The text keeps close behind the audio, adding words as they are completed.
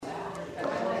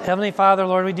Heavenly Father,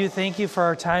 Lord, we do thank you for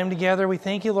our time together. We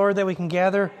thank you, Lord, that we can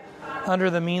gather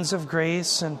under the means of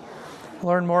grace and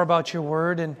learn more about your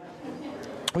word. And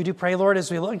we do pray, Lord, as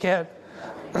we look at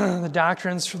the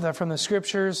doctrines from the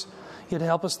Scriptures, you'd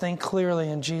help us think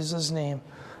clearly in Jesus' name.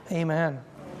 Amen.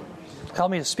 Help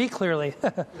me to speak clearly.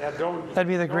 That'd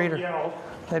be the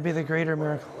greater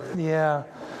miracle. Yeah.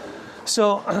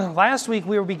 So last week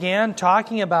we began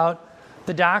talking about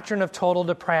the doctrine of total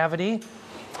depravity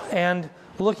and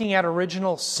looking at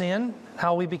original sin,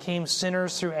 how we became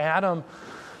sinners through Adam.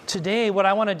 Today, what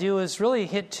I want to do is really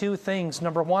hit two things.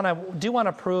 Number one, I do want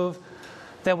to prove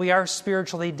that we are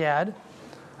spiritually dead.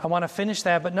 I want to finish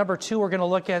that. But number two, we're going to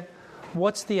look at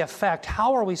what's the effect.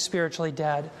 How are we spiritually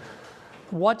dead?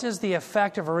 What does the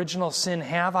effect of original sin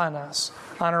have on us,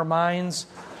 on our minds,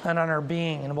 and on our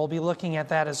being? And we'll be looking at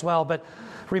that as well. But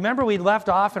remember, we left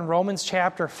off in Romans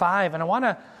chapter 5, and I want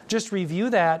to just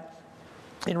review that.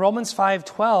 In Romans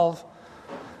 5:12,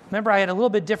 remember I had a little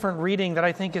bit different reading that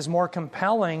I think is more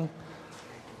compelling.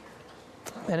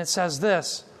 And it says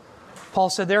this. Paul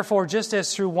said, "Therefore, just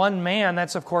as through one man,"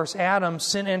 that's of course Adam,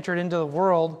 "sin entered into the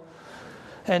world,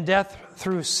 and death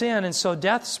through sin, and so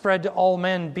death spread to all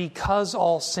men because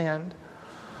all sinned."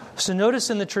 So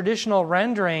notice in the traditional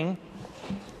rendering,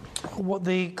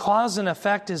 the cause and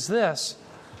effect is this,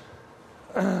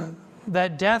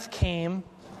 that death came.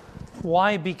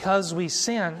 Why? Because we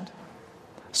sinned.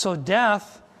 So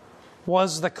death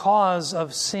was the cause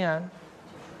of sin.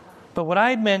 But what I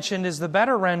had mentioned is the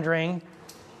better rendering,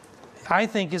 I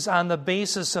think, is on the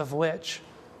basis of which.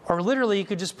 Or literally you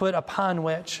could just put upon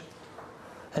which.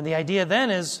 And the idea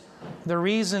then is the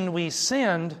reason we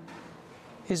sinned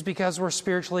is because we're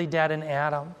spiritually dead in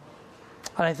Adam.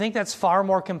 And I think that's far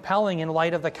more compelling in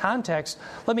light of the context.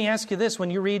 Let me ask you this.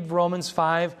 When you read Romans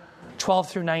 5:12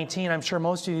 through 19, I'm sure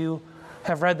most of you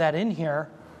have read that in here.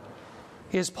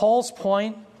 Is Paul's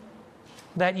point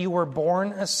that you were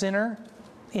born a sinner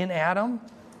in Adam,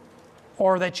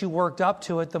 or that you worked up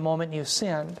to it the moment you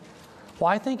sinned?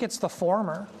 Well, I think it's the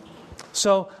former.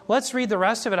 So let's read the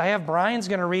rest of it. I have Brian's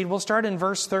going to read. We'll start in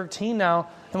verse 13 now,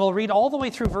 and we'll read all the way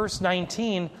through verse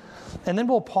 19, and then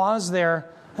we'll pause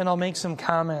there, and I'll make some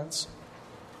comments.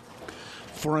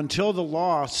 For until the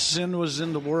law, sin was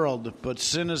in the world, but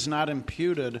sin is not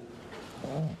imputed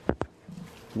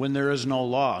when there is no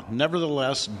law.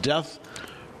 Nevertheless, death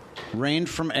reigned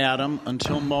from Adam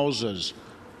until Moses,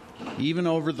 even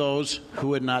over those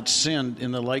who had not sinned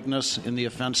in the likeness in the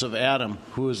offense of Adam,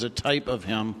 who is a type of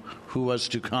him who was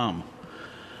to come.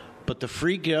 But the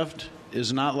free gift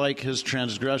is not like his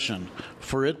transgression,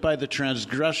 for it by the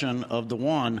transgression of the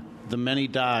one, the many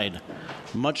died.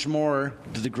 Much more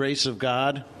did the grace of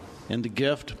God and the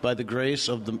gift by the grace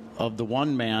of the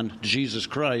one man, Jesus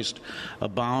Christ,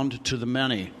 abound to the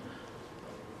many.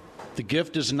 The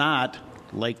gift is not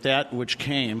like that which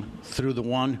came through the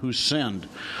one who sinned.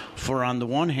 For on the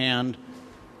one hand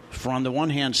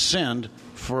sinned,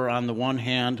 for on the one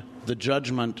hand the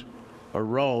judgment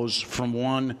arose from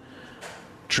one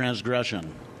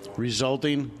transgression,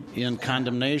 resulting in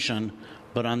condemnation,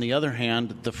 but on the other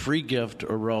hand the free gift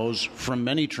arose from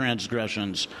many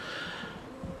transgressions,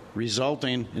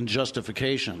 resulting in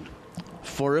justification.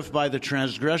 For if by the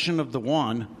transgression of the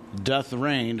one death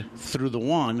reigned through the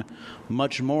one,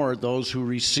 much more those who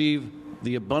receive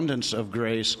the abundance of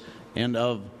grace and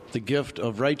of the gift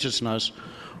of righteousness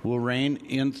will reign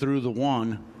in through the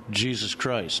one, Jesus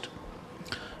Christ.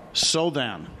 So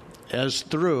then, as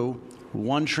through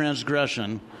one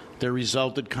transgression there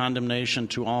resulted condemnation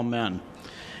to all men,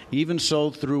 even so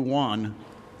through one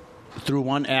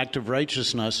act of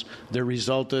righteousness there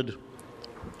resulted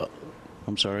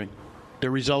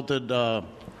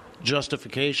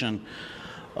justification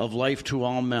of life to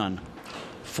all men.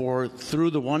 For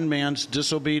through the one man's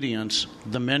disobedience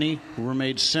the many were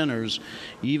made sinners,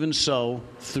 even so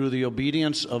through the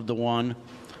obedience of the one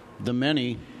the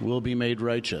many will be made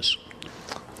righteous.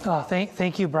 Oh,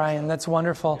 thank you, Brian. That's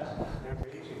wonderful.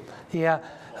 Yeah.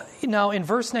 Now, in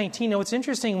verse 19, it's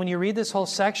interesting when you read this whole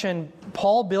section,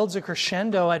 Paul builds a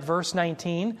crescendo at verse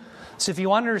 19. So if you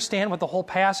want to understand what the whole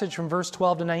passage from verse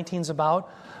 12 to 19 is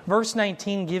about, verse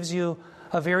 19 gives you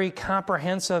a very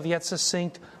comprehensive yet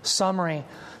succinct summary.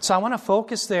 So I want to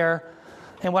focus there,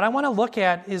 and what I want to look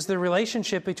at is the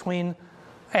relationship between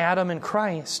Adam and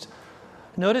Christ.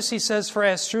 Notice he says, for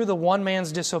as through the one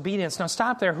man's disobedience. Now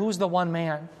stop there. Who's the one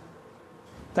man?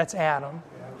 That's Adam.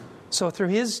 So through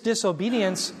his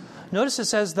disobedience, notice it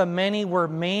says the many were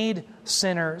made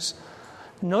sinners.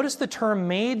 Notice the term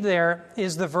made there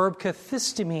is the verb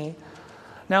kathistemi.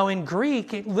 Now in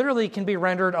Greek, it literally can be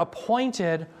rendered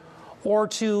appointed or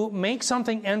to make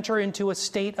something enter into a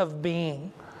state of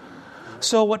being.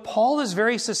 So what Paul is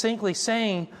very succinctly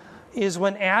saying is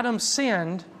when Adam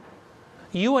sinned,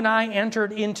 you and I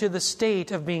entered into the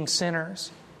state of being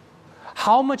sinners.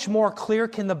 How much more clear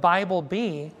can the Bible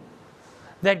be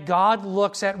that God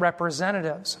looks at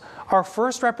representatives? Our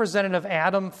first representative,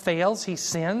 Adam, fails, he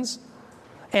sins,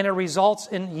 and it results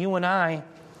in you and I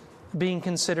being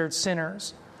considered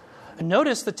sinners.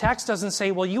 Notice the text doesn't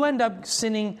say, well, you end up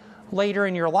sinning later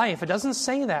in your life. It doesn't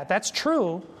say that. That's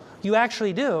true. You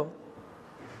actually do.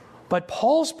 But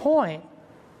Paul's point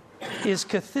is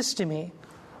kathistemi.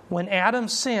 When Adam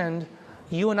sinned,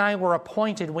 you and I were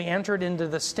appointed. We entered into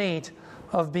the state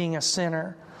of being a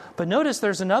sinner. But notice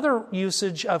there's another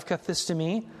usage of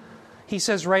kathistemi. He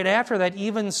says right after that,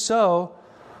 even so,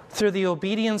 through the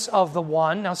obedience of the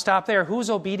one. Now stop there. Whose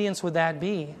obedience would that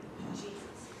be?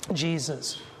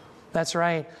 Jesus. That's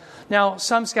right. Now,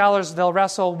 some scholars, they'll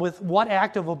wrestle with what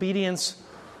act of obedience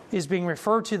is being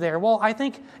referred to there. Well, I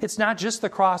think it's not just the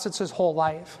cross, it's his whole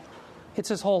life. It's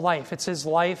his whole life. It's his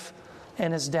life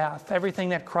and his death, everything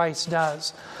that Christ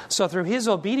does. So through his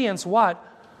obedience, what?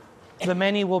 The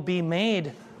many will be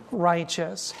made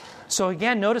righteous. So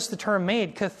again, notice the term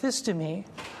made, kathistemi.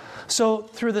 So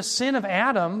through the sin of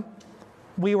Adam,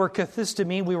 we were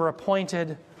kathistemi, we were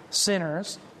appointed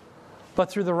sinners. But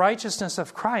through the righteousness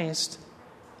of Christ,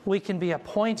 we can be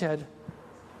appointed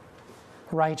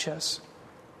righteous.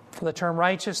 For the term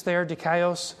righteous there,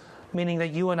 dikaios, meaning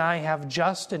that you and I have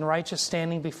just and righteous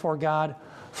standing before God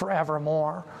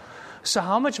forevermore. So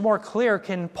how much more clear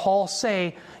can Paul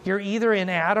say you're either in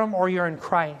Adam or you're in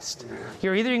Christ?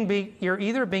 You're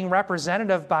either being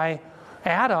representative by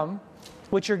Adam,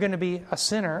 which you're going to be a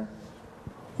sinner,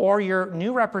 or your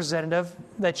new representative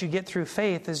that you get through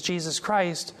faith is Jesus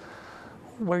Christ,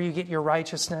 where you get your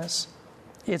righteousness.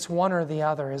 It's one or the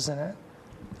other, isn't it?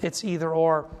 It's either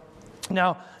or.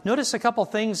 Now, notice a couple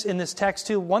things in this text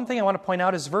too. One thing I want to point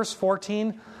out is verse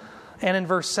 14 and in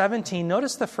verse 17.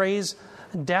 Notice the phrase,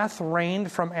 death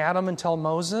reigned from Adam until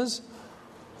Moses.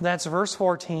 That's verse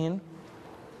 14.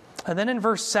 And then in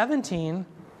verse 17,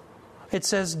 it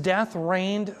says, death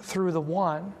reigned through the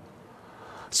one.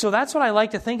 So that's what I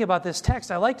like to think about this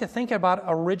text. I like to think about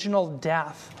original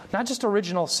death. Not just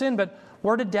original sin, but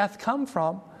where did death come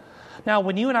from? Now,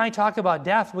 when you and I talk about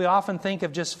death, we often think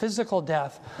of just physical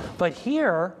death. But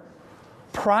here,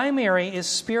 primary is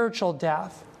spiritual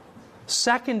death.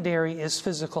 Secondary is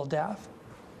physical death.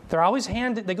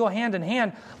 They go hand in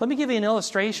hand. Let me give you an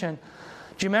illustration.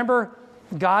 Do you remember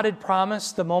God had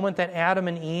promised the moment that Adam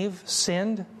and Eve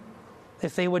sinned,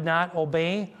 if they would not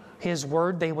obey his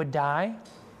word, they would die?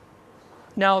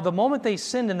 Now, the moment they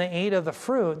sinned and they ate of the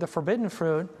fruit, the forbidden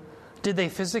fruit, did they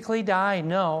physically die?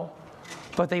 No.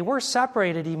 But they were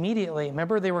separated immediately.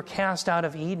 Remember, they were cast out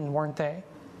of Eden, weren't they?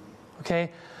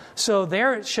 Okay? So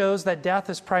there it shows that death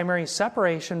is primary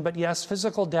separation, but yes,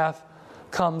 physical death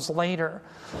comes later.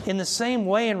 In the same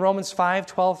way, in Romans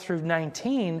 5:12 through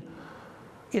 19,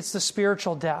 it's the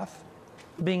spiritual death,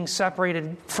 being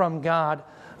separated from God.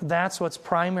 That's what's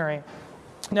primary.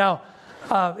 Now,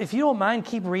 if you don't mind,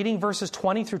 keep reading verses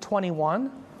 20 through 21.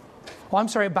 Oh, I'm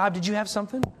sorry, Bob, did you have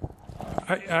something?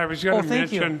 I was going to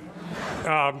mention... you.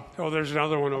 There's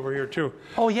another one over here, too.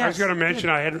 Oh, yes. I was going to mention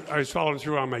I was following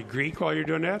through on my Greek while you're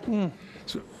doing that.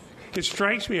 So it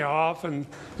strikes me how often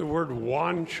the word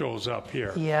one shows up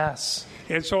here. Yes.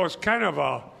 And so it's kind of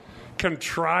a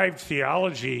contrived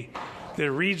theology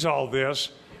that reads all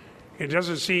this. It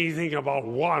doesn't see anything about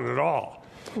one at all.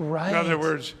 Right. In other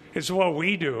words, it's what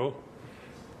we do.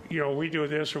 You know, we do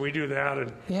this or we do that,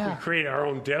 and we create our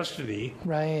own destiny.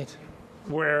 Right.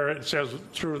 Where it says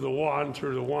through the one,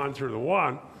 through the one, through the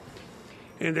one.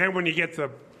 And then when you get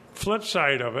the flip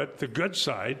side of it, the good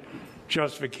side,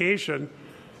 justification,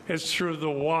 it's through the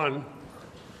one,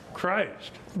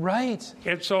 Christ. Right.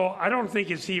 And so I don't think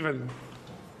it's even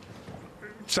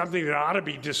something that ought to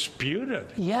be disputed.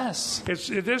 Yes.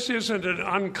 This isn't an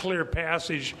unclear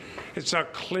passage. It's a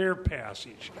clear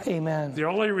passage. Amen. The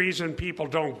only reason people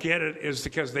don't get it is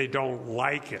because they don't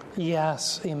like it.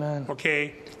 Yes. Amen.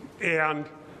 Okay? And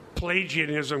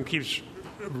Pelagianism keeps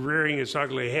rearing its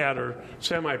ugly head, or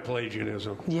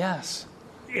semi-Pelagianism. Yes.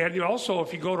 And also,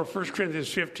 if you go to 1 Corinthians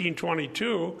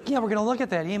 15:22... Yeah, we're going to look at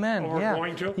that. Amen. We're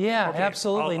going to? Yeah, okay.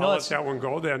 absolutely. I'll let that one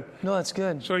go then. No, that's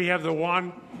good. So you have the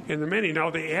one and the many. Now,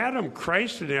 the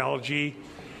Adam-Christ analogy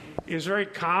is very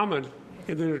common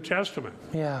in the New Testament.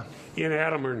 Yeah. In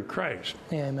Adam or in Christ.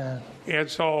 Yeah, amen. And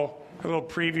so, a little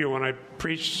preview. When I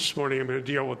preach this morning, I'm going to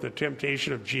deal with the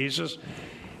temptation of Jesus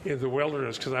in the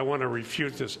wilderness, because I want to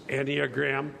refute this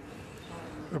Enneagram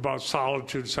about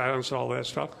solitude, silence, all that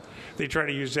stuff. They try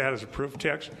to use that as a proof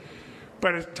text.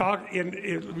 But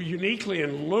it's uniquely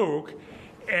in Luke,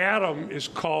 Adam is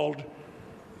called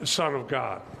the Son of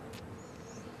God,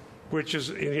 which is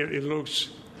in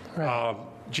Luke's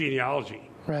genealogy.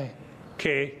 Right.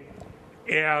 Okay?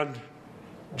 And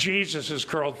Jesus is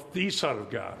called the Son of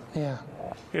God. Yeah.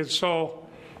 And so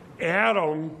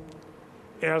Adam,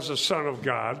 as a son of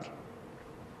God,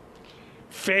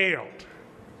 failed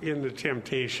in the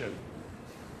temptation.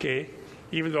 Okay?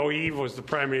 Even though Eve was the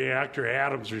primary actor,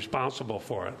 Adam's responsible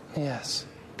for it. Yes.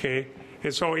 Okay?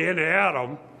 And so in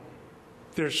Adam,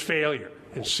 there's failure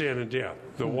and sin and death.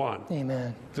 The one.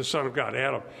 Amen. The Son of God,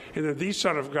 Adam. And then the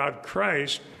Son of God,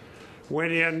 Christ,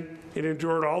 went in and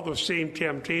endured all the same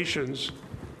temptations,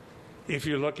 if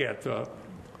you look at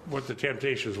what the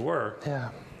temptations were. Yeah.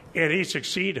 And he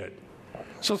succeeded.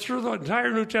 So through the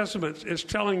entire New Testament, it's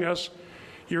telling us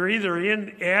you're either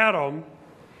in Adam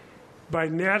by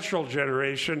natural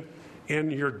generation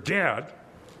and you're dead,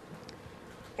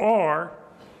 or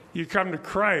you come to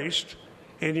Christ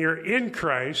and you're in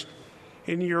Christ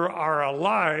and you are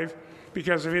alive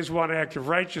because of his one act of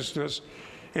righteousness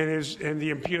and the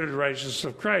imputed righteousness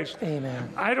of Christ.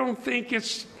 Amen. I don't think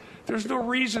there's no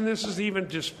reason this is even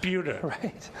disputed.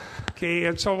 Right. Okay,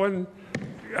 and so when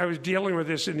I was dealing with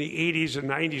this in the 80s and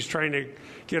 90s, trying to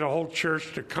get a whole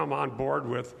church to come on board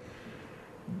with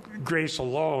grace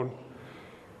alone,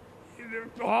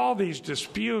 all these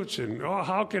disputes and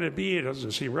how can it be? It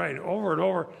doesn't seem right. Over and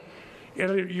over.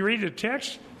 And you read the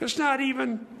text, it's not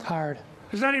even hard.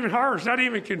 It's not even hard. It's not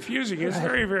even confusing. It's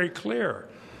very, very clear.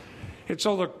 And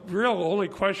so the real only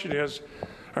question is,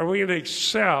 are we going to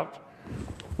accept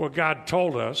what God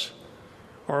told us,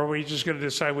 or are we just going to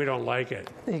decide we don't like it?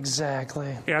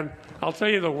 Exactly. And I'll tell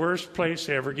you the worst place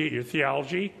to ever get your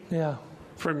theology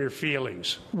from your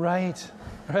feelings. Right.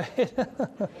 Right.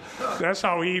 That's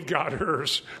how Eve got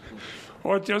hers.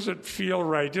 Oh, it doesn't feel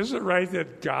right. Is it right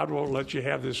that God won't let you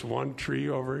have this one tree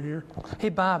over here? Hey,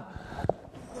 Bob,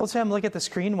 let's have him look at the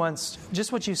screen once.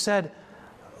 Just what you said.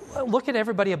 Look at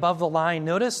everybody above the line.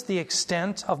 Notice the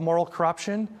extent of moral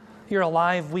corruption. You're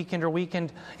alive, weakened or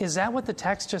weakened. Is that what the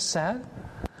text just said?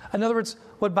 In other words,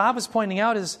 what Bob is pointing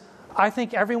out is, I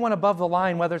think everyone above the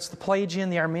line, whether it's the Pelagian,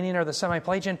 the Arminian, or the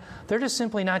semi-Pelagian, they're just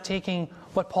simply not taking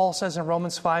what Paul says in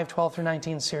Romans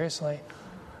 5:12-19 seriously.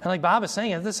 And like Bob is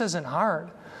saying, this isn't hard.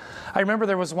 I remember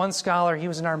there was one scholar, he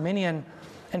was an Arminian,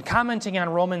 and commenting on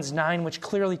Romans 9, which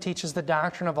clearly teaches the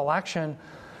doctrine of election,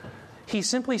 he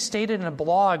simply stated in a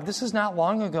blog, this is not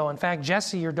long ago, in fact,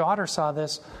 Jesse, your daughter, saw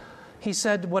this, he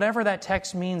said, whatever that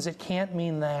text means, it can't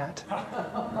mean that.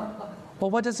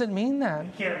 Well, what does it mean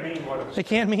then? It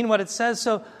can't mean what it says.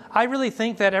 So I really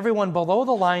think that everyone below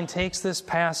the line takes this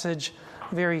passage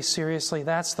very seriously.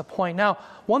 That's the point. Now,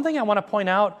 one thing I want to point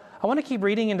out, I want to keep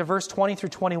reading into verse 20 through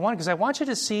 21 because I want you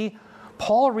to see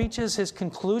Paul reaches his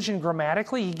conclusion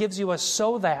grammatically. He gives you a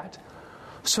so that.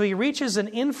 So he reaches an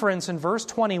inference in verse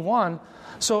 21.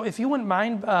 So if you wouldn't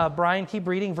mind, Brian, keep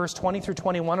reading verse 20 through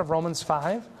 21 of Romans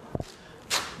 5.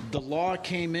 The law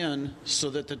came in so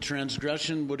that the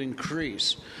transgression would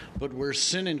increase, but where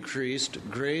sin increased,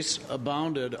 grace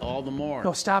abounded all the more.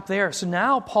 No, stop there. So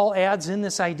now Paul adds in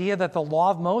this idea that the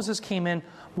law of Moses came in.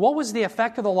 What was the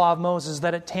effect of the law of Moses?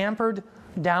 That it tampered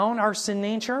down our sin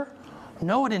nature?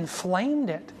 No, it inflamed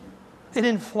it. It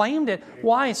inflamed it.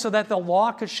 Why? So that the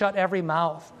law could shut every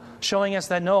mouth, showing us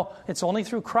that no, it's only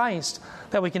through Christ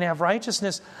that we can have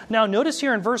righteousness. Now, notice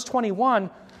here in verse 21,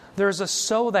 there's a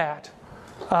so that.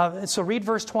 So read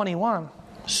verse 21.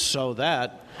 So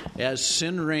that, as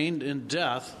sin reigned in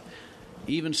death,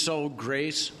 even so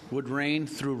grace would reign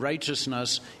through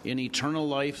righteousness in eternal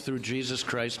life through Jesus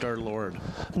Christ our Lord.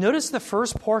 Notice the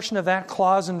first portion of that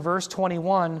clause in verse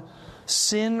 21,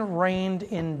 sin reigned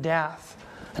in death.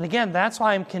 And again, that's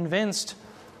why I'm convinced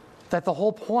that the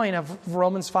whole point of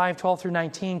Romans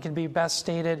 5:12-19 can be best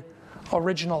stated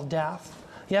original death.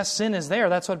 Yes, sin is there.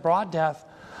 That's what brought death.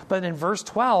 But in verse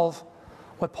 12,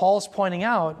 what Paul's pointing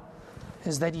out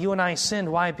is that you and I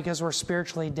sinned. Why? Because we're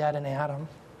spiritually dead in Adam.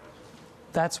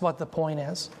 That's what the point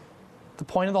is. The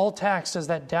point of the whole text is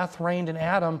that death reigned in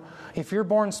Adam. If you're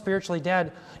born spiritually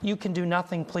dead, you can do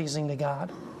nothing pleasing to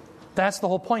God. That's the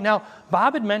whole point. Now,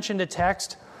 Bob had mentioned a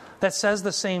text that says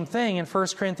the same thing in 1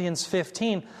 Corinthians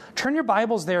 15. Turn your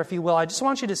Bibles there, if you will. I just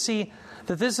want you to see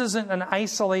that this isn't an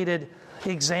isolated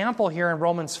example here in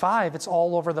Romans 5. It's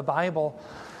all over the Bible.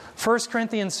 1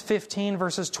 Corinthians 15,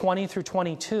 verses 20 through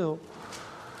 22.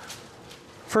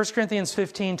 1 Corinthians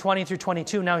 15, 20 through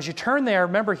 22. Now, as you turn there,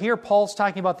 remember here, Paul's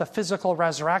talking about the physical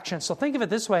resurrection. So think of it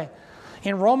this way.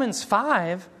 In Romans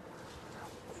 5,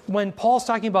 when Paul's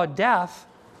talking about death,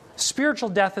 spiritual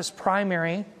death is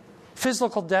primary,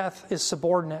 physical death is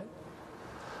subordinate.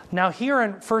 Now here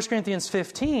in 1 Corinthians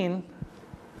 15,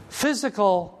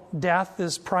 physical death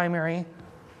is primary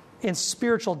and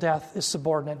spiritual death is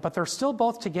subordinate, but they're still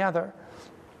both together.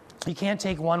 You can't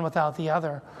take one without the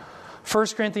other. 1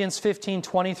 Corinthians 15,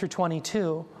 20 through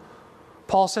 22,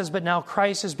 Paul says, "But now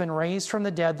Christ has been raised from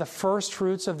the dead, the first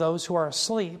fruits of those who are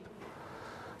asleep.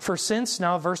 For since,"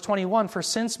 now verse 21, "For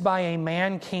since by a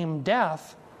man came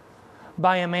death,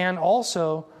 by a man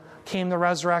also came the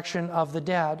resurrection of the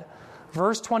dead."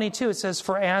 Verse 22, it says,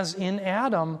 "For as in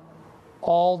Adam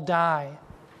all die,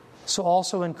 so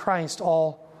also in Christ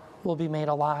all will be made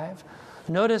alive."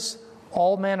 Notice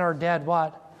all men are dead,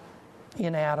 what?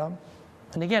 In Adam.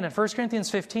 And again, in 1 Corinthians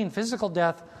 15, physical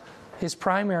death is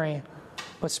primary,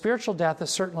 but spiritual death is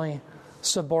certainly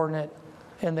subordinate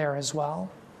in there as well.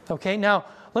 Okay, now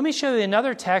let me show you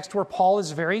another text where Paul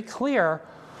is very clear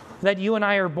that you and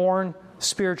I are born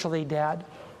spiritually dead.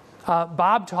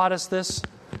 Bob taught us this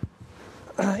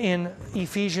in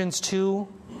Ephesians 2,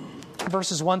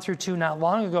 verses 1 through 2 not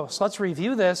long ago. So let's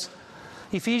review this.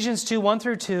 Ephesians 2, 1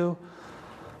 through 2,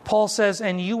 Paul says,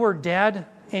 "And you were dead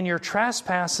in your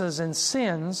trespasses and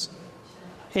sins,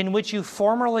 in which you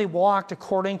formerly walked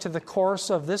according to the course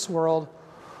of this world,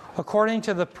 according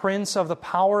to the prince of the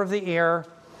power of the air,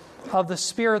 of the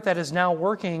spirit that is now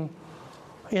working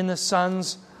in the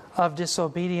sons of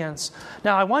disobedience."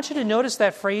 Now, I want you to notice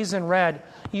that phrase in red,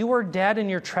 "You were dead in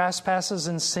your trespasses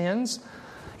and sins."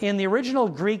 In the original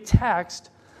Greek text,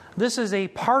 this is a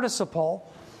participle,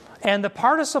 and the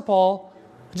participle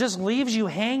just leaves you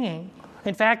hanging.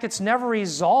 In fact, it's never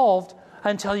resolved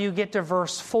until you get to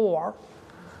verse 4.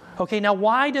 Okay, now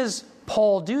why does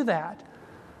Paul do that?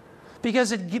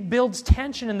 Because it builds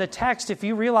tension in the text. If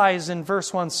you realize in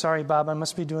verse 1, sorry, Bob, I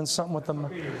must be doing something with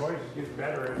them. Your voice is getting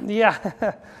better.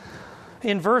 Yeah.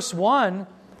 In verse 1,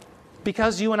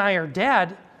 because you and I are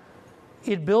dead,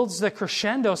 it builds the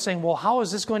crescendo saying, well, how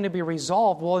is this going to be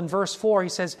resolved? Well, in verse 4, he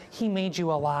says, He made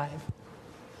you alive.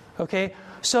 Okay?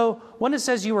 So when it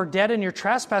says you were dead in your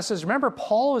trespasses, remember,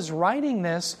 Paul is writing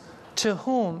this to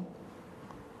whom?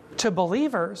 To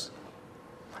believers.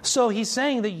 So he's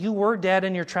saying that you were dead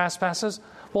in your trespasses.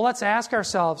 Well, let's ask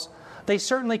ourselves, they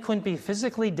certainly couldn't be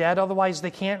physically dead, otherwise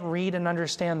they can't read and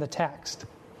understand the text.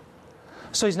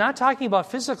 So he's not talking about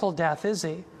physical death, is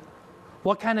he?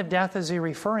 What kind of death is he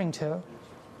referring to?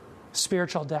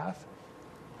 Spiritual death.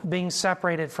 Being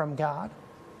separated from God.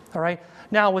 All right?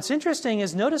 Now, what's interesting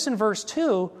is notice in verse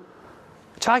 2,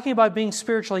 talking about being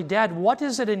spiritually dead, what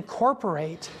does it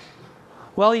incorporate?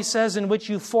 Well, he says, in which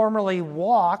you formerly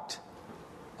walked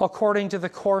according to the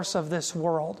course of this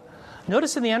world.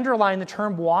 Notice in the underline the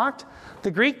term walked.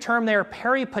 The Greek term there,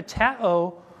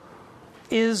 peripateo,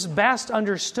 is best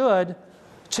understood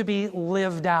to be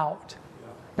lived out.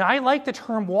 Now, I like the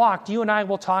term walked. You and I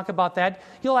will talk about that.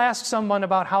 You'll ask someone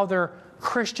about how their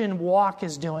Christian walk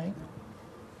is doing.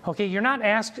 Okay, you're not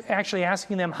actually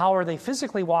asking them how are they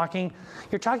physically walking.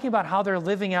 You're talking about how they're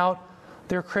living out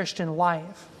their Christian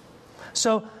life.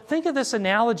 So think of this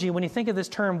analogy when you think of this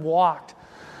term walked.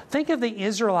 Think of the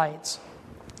Israelites.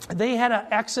 They had an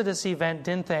Exodus event,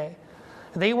 didn't they?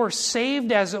 They were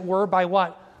saved, as it were, by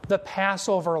what? The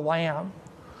Passover lamb.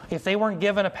 If they weren't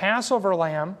given a Passover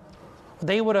lamb,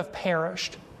 they would have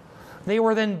perished. They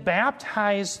were then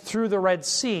baptized through the Red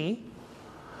Sea.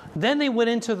 Then they went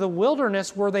into the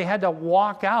wilderness where they had to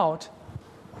walk out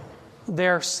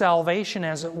their salvation,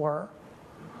 as it were.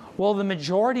 Well, the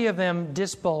majority of them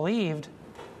disbelieved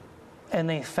and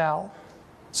they fell.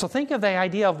 So think of the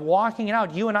idea of walking it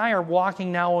out. You and I are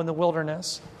walking now in the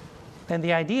wilderness. And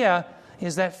the idea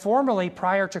is that formerly,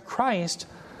 prior to Christ,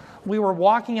 we were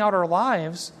walking out our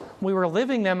lives. We were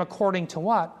living them according to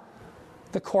what?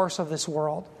 The course of this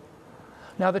world.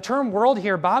 Now, the term world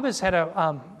here, Bob has had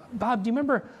a... Bob, do you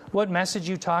remember what message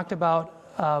you talked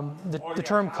about, the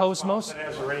term cosmos? It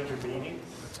has a range of meaning.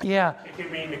 Yeah. It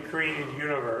can mean the created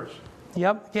universe.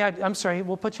 Yep. Yeah, I'm sorry.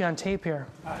 We'll put you on tape here.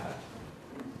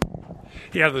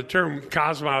 Yeah, the term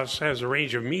cosmos has a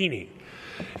range of meaning.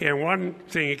 And one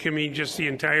thing, it can mean just the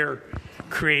entire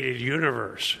created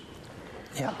universe.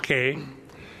 Yeah. Okay?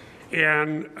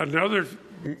 And another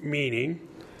meaning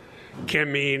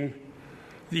can mean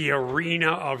the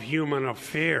arena of human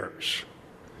affairs.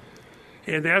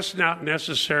 And that's not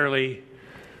necessarily,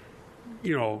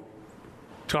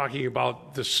 talking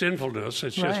about the sinfulness.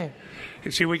 It's just, right.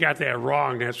 And see, we got that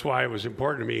wrong. That's why it was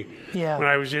important to me. Yeah. When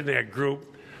I was in that group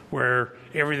where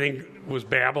everything was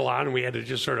Babylon and we had to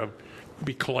just sort of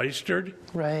be cloistered.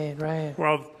 Right, right.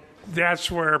 Well, that's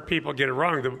where people get it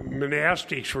wrong. The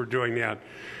monastics were doing that.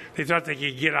 They thought they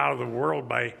could get out of the world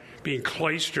by being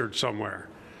cloistered somewhere.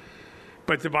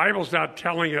 But the Bible's not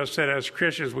telling us that as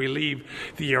Christians we leave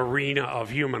the arena of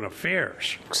human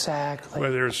affairs. Exactly.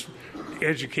 Whether it's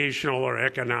educational or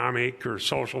economic or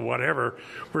social, whatever,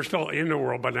 we're still in the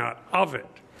world, but not of it.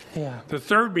 Yeah. The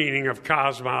third meaning of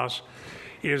cosmos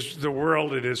is the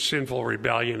world in its sinful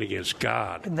rebellion against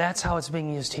God. And that's how it's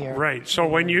being used here. Right. So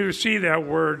when you see that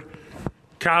word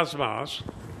cosmos,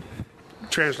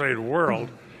 translated world,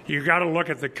 you got to look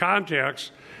at the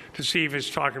context to see if it's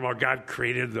talking about God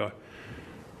created the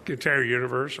entire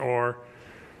universe, or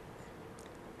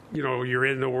you're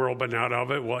in the world but not of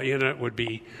it. Well, in it would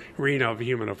be arena of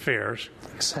human affairs.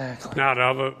 Exactly. Not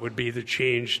of it would be the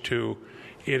change to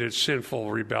in its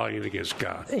sinful rebellion against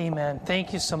God. Amen.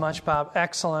 Thank you so much, Bob.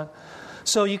 Excellent.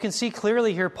 So you can see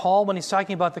clearly here, Paul, when he's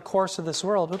talking about the course of this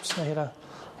world. Oops, I hit a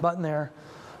button there.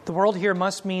 The world here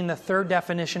must mean the third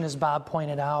definition, as Bob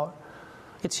pointed out.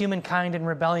 It's humankind in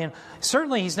rebellion.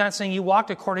 Certainly, he's not saying you walked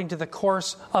according to the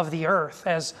course of the earth,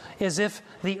 as if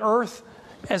the earth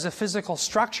as a physical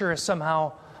structure is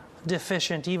somehow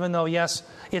deficient, even though, yes,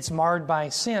 it's marred by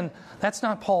sin. That's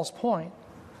not Paul's point.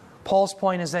 Paul's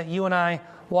point is that you and I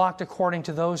walked according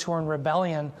to those who are in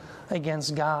rebellion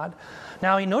against God.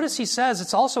 Now, you notice he says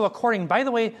it's also according, by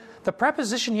the way, the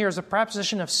preposition here is a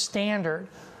preposition of standard.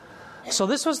 So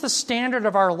this was the standard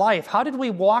of our life. How did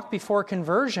we walk before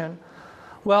conversion?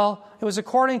 Well, it was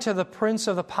according to the prince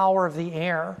of the power of the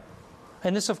air.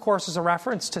 And this, of course, is a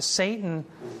reference to Satan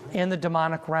in the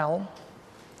demonic realm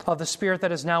of the spirit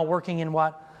that is now working in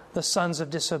what? The sons of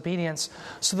disobedience.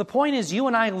 So the point is, you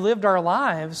and I lived our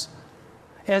lives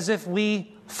as if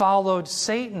we followed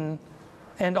Satan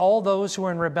and all those who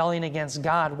were in rebellion against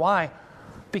God. Why?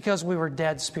 Because we were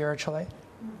dead spiritually.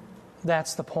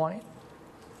 That's the point.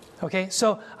 Okay,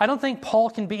 so I don't think Paul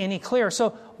can be any clearer. So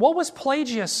what was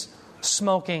Pelagius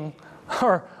smoking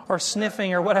or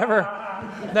sniffing or whatever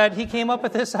that he came up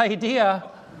with this idea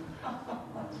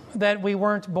that we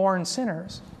weren't born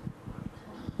sinners?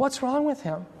 What's wrong with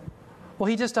him? Well,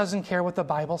 he just doesn't care what the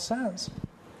Bible says.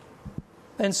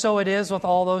 And so it is with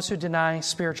all those who deny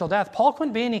spiritual death. Paul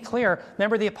couldn't be any clearer.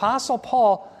 Remember, the Apostle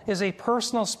Paul is a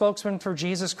personal spokesman for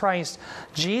Jesus Christ.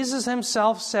 Jesus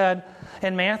himself said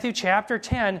in Matthew chapter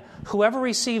 10, whoever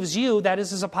receives you, that is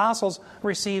his apostles,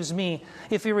 receives me.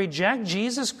 If you reject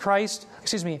Jesus Christ,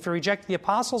 if you reject the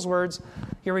apostles' words,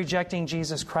 you're rejecting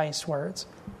Jesus Christ's words.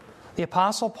 The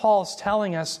Apostle Paul is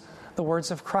telling us the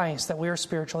words of Christ, that we are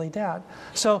spiritually dead.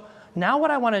 So now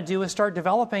what I want to do is start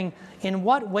developing in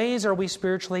what ways are we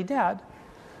spiritually dead?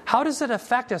 How does it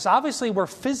affect us? Obviously, we're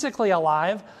physically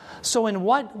alive. So in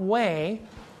what way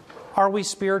are we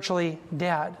spiritually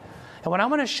dead? And what I'm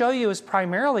going to show you is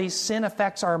primarily sin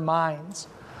affects our minds.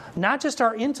 Not just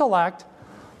our intellect,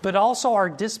 but also our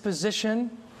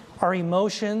disposition, our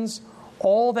emotions,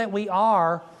 all that we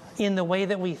are in the way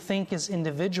that we think as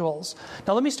individuals.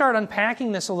 Now let me start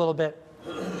unpacking this a little bit.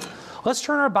 Let's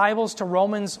turn our Bibles to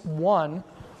Romans 1.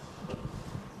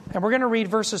 And we're going to read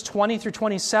verses 20 through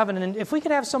 27. And if we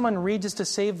could have someone read just to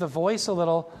save the voice a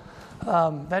little,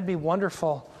 that'd be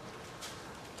wonderful.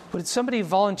 Would somebody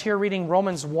volunteer reading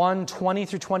Romans 1, 20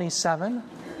 through 27?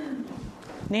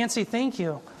 Nancy, thank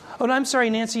you. Oh, no, I'm sorry,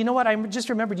 Nancy. You know what? I just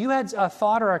remembered you had a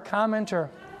thought or a comment or...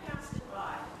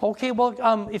 Okay,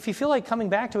 well, if you feel like coming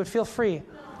back to it, feel free.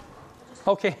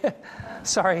 Okay.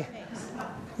 Sorry.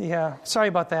 Yeah, sorry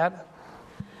about that.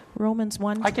 Romans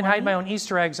 1:20. I can hide my own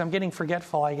Easter eggs. I'm getting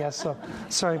forgetful, I guess, so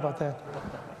sorry about that.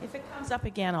 If it comes up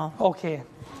again, I'll... Okay.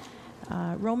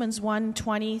 Romans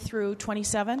 1:20 through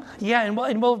 27. Yeah,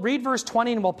 and we'll read verse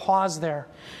 20 and we'll pause there.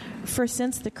 For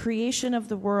since the creation of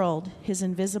the world, his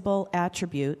invisible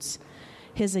attributes,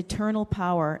 his eternal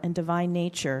power and divine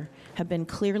nature have been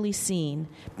clearly seen,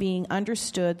 being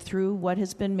understood through what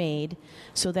has been made,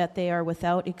 so that they are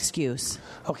without excuse.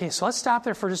 Okay, so let's stop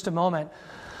there for just a moment.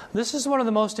 This is one of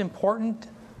the most important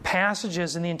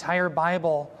passages in the entire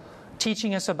Bible,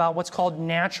 teaching us about what's called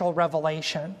natural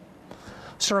revelation.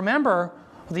 So remember,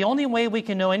 the only way we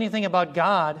can know anything about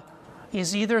God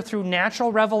is either through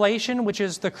natural revelation, which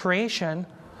is the creation,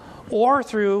 or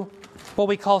through what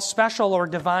we call special or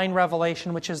divine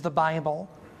revelation, which is the Bible.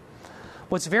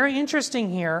 What's very interesting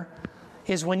here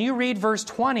is when you read verse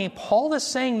 20, Paul is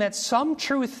saying that some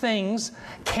true things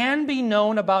can be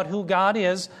known about who God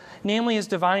is, namely his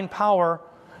divine power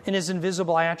and his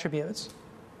invisible attributes.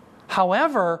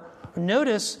 However,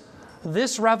 notice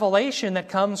this revelation that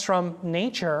comes from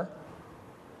nature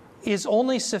is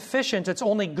only sufficient, it's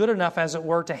only good enough, as it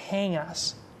were, to hang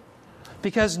us.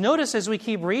 Because notice as we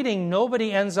keep reading,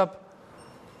 nobody ends up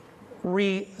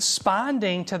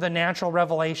responding to the natural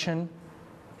revelation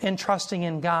and trusting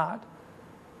in God.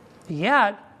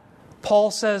 Yet,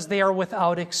 Paul says they are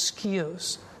without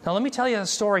excuse. Now let me tell you a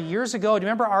story. Years ago, do you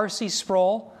remember R.C.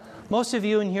 Sproul? Most of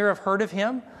you in here have heard of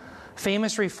him.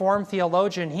 Famous Reformed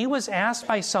theologian. He was asked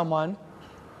by someone,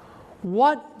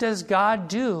 what does God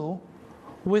do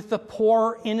with the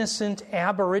poor, innocent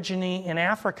Aborigine in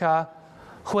Africa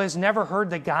who has never heard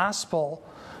the gospel?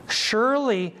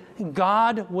 Surely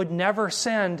God would never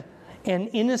send an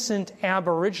innocent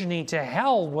Aborigine to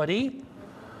hell, would he?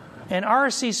 And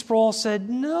R.C. Sproul said,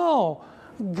 no,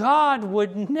 God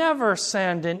would never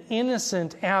send an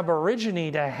innocent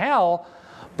Aborigine to hell.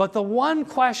 But the one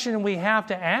question we have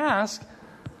to ask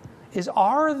is,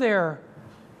 are there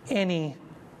any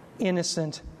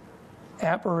innocent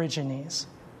Aborigines?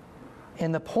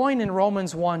 And the point in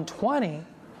Romans 1:20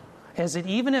 is that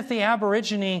even if the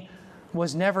Aborigine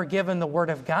was never given the Word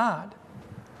of God,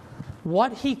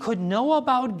 what he could know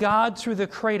about God through the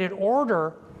created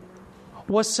order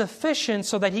was sufficient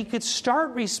so that he could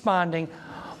start responding,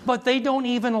 but they don't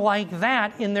even like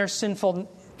that in their sinful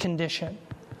condition.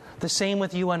 The same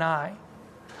with you and I.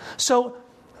 So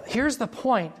here's the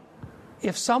point.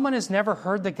 If someone has never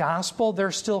heard the gospel,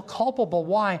 they're still culpable.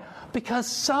 Why? Because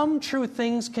some true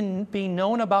things can be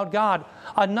known about God.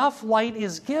 Enough light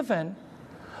is given,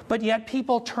 but yet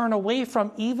people turn away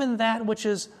from even that which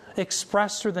is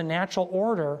expressed through the natural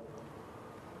order,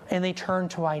 and they turn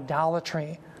to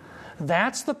idolatry.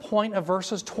 That's the point of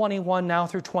verses 21 now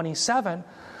through 27.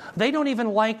 They don't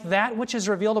even like that which is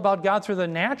revealed about God through the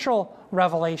natural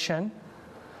revelation,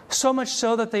 so much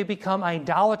so that they become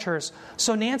idolaters.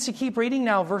 So Nancy, keep reading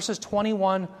now, verses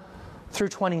 21 through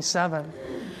 27.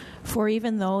 For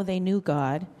even though they knew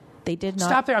God, they did not...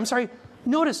 Stop there, I'm sorry.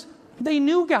 Notice, they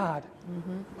knew God.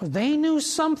 They knew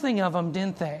something of Him,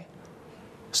 didn't they?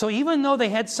 So even though they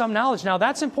had some knowledge, now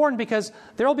that's important because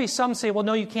there will be some say, well,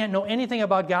 no, you can't know anything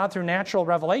about God through natural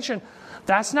revelation.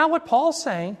 That's not what Paul's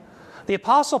saying. The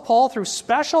Apostle Paul, through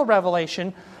special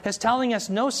revelation, is telling us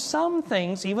no, some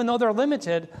things, even though they're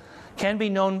limited, can be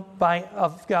known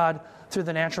of God through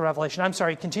the natural revelation. I'm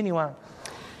sorry, continue on.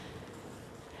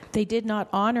 They did not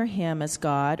honor Him as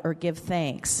God or give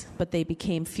thanks, but they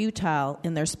became futile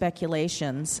in their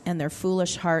speculations, and their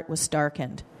foolish heart was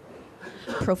darkened.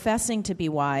 Professing to be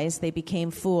wise, they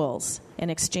became fools and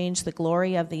exchanged the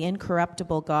glory of the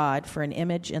incorruptible God for an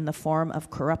image in the form of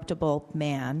corruptible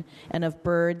man and of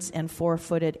birds and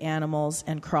four-footed animals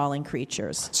and crawling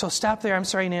creatures. So stop there. I'm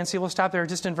sorry, Nancy. We'll stop there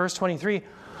just in verse 23.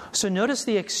 So notice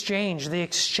the exchange. They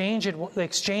exchanged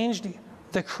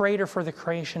the Creator for the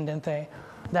creation, didn't they?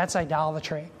 That's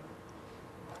idolatry.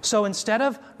 So instead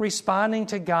of responding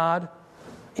to God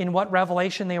in what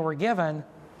revelation they were given,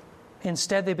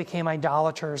 instead they became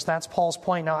idolaters. That's Paul's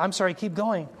point. Now, I'm sorry, keep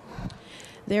going.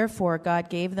 Therefore, God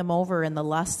gave them over in the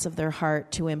lusts of their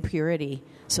heart to impurity,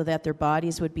 so that their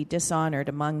bodies would be dishonored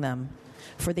among them.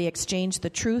 For they exchanged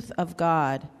the truth of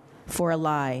God for a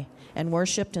lie, and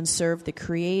worshipped and served the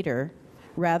Creator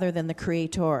rather than the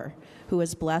Creator, who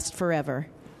is blessed forever.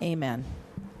 Amen.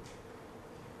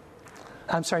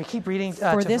 I'm sorry, keep reading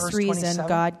For to this verse reason, 27.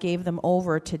 God gave them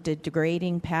over to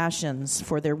degrading passions,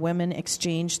 for their women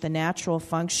exchanged the natural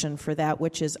function for that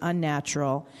which is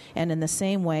unnatural, and in the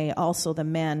same way also the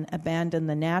men abandoned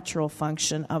the natural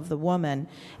function of the woman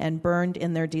and burned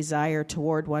in their desire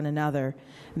toward one another,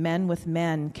 men with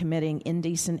men committing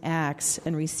indecent acts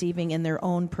and receiving in their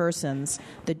own persons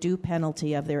the due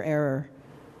penalty of their error.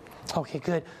 Okay,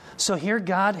 good. So here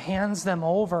God hands them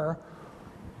over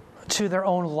to their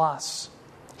own lusts.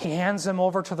 He hands them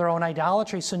over to their own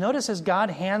idolatry. So notice as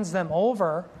God hands them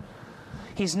over,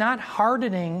 He's not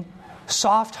hardening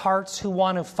soft hearts who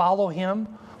want to follow Him,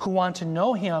 who want to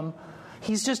know Him.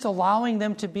 He's just allowing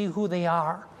them to be who they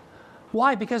are.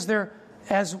 Why? Because they're,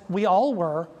 as we all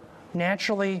were,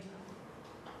 naturally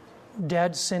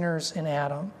dead sinners in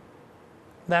Adam.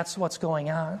 That's what's going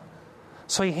on.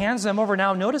 So He hands them over.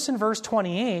 Now notice in verse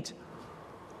 28,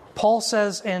 Paul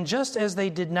says, and just as they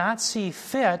did not see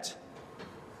fit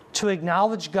to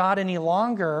acknowledge God any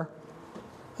longer,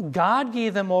 God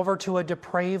gave them over to a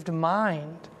depraved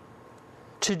mind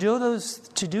to do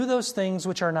those things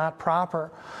which are not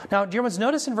proper. Now, dear ones,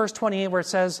 notice in verse 28 where it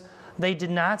says they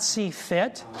did not see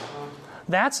fit.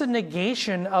 That's a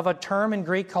negation of a term in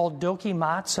Greek called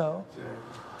dokimazo.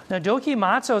 Now,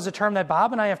 dokimazo is a term that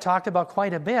Bob and I have talked about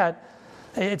quite a bit.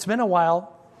 It's been a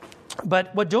while.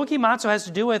 But what dokimazo has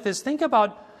to do with is think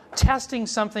about testing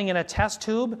something in a test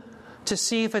tube to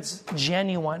see if it's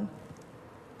genuine.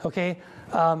 Okay?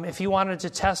 If you wanted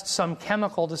to test some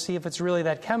chemical to see if it's really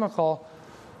that chemical,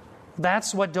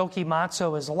 that's what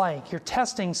dokimazo is like. You're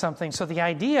testing something. So the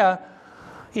idea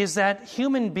is that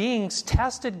human beings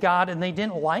tested God and they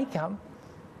didn't like Him.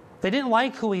 They didn't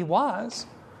like who he was.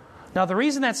 Now, the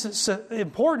reason that's so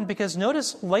important, because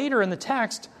notice later in the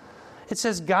text, it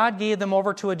says God gave them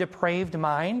over to a depraved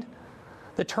mind.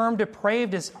 The term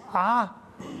depraved is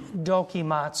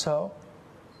adokimazo.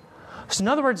 So in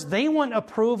other words, they wouldn't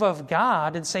approve of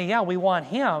God and say, yeah, we want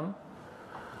him.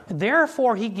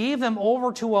 Therefore, he gave them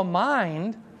over to a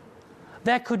mind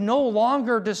that could no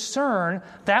longer discern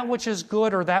that which is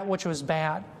good or that which was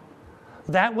bad,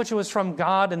 that which was from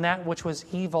God and that which was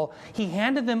evil. He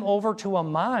handed them over to a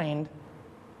mind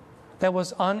that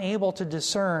was unable to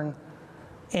discern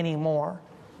anymore.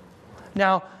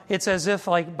 Now, it's as if,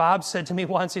 like Bob said to me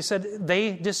once, he said,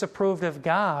 they disapproved of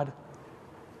God.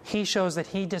 He shows that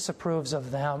he disapproves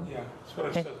of them. Yeah, that's what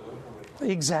it says.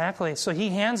 Exactly. So he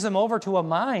hands them over to a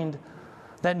mind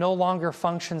that no longer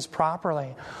functions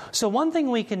properly. So one thing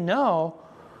we can know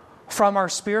from our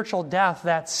spiritual death,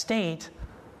 that state,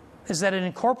 is that it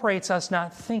incorporates us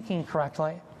not thinking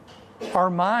correctly. Our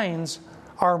minds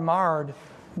are marred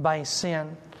by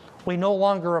sin. We no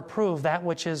longer approve that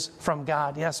which is from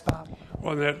God. Yes, Bob?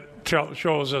 Well, that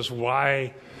shows us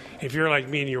why, if you're like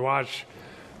me and you watch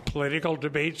political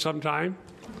debate sometime,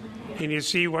 and you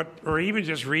see what, or even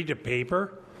just read the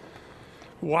paper,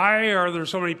 why are there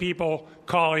so many people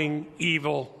calling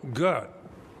evil good?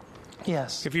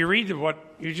 Yes. If you read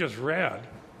what you just read,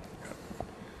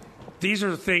 these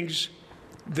are the things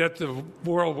that the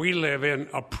world we live in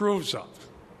approves of.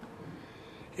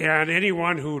 And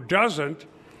anyone who doesn't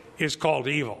is called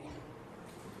evil.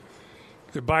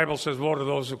 The Bible says, woe to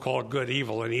those who call good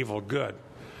evil and evil good.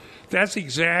 That's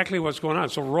exactly what's going on.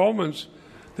 So Romans,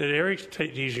 that Eric's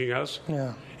teaching us,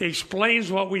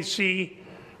 explains what we see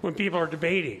when people are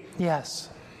debating. Yes.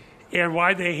 And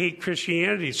why they hate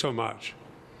Christianity so much.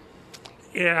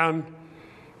 And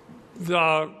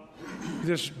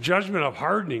this judgment of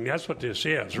hardening, that's what this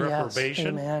is,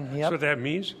 reprobation. Amen. Yep. That's what that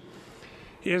means.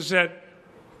 Is that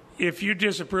if you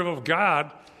disapprove of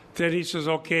God, then he says,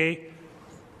 okay,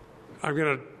 I'm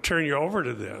going to turn you over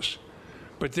to this.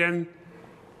 But then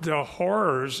the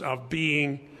horrors of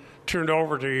being turned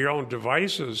over to your own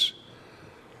devices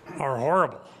are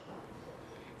horrible.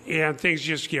 And things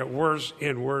just get worse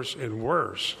and worse and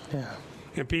worse. Yeah.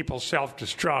 And people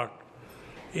self-destruct.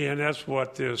 And that's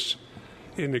what this,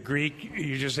 in the Greek,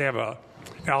 you just have a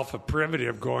alpha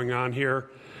privative going on here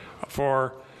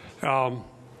for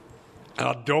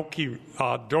adokimon,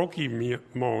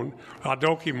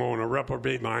 a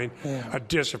reprobate mind, a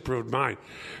disapproved mind.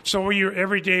 So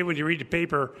every day when you read the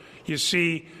paper, you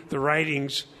see the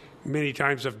writings many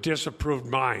times of disapproved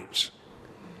minds.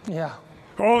 Yeah.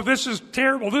 Oh, this is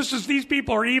terrible. These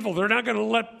people are evil. They're not going to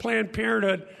let Planned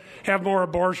Parenthood have more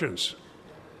abortions.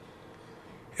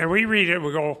 And we read it and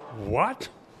we go, what?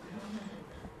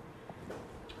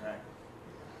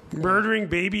 Murdering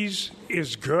babies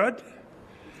is good?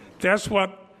 That's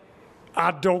what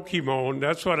adokimon,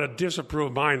 that's what a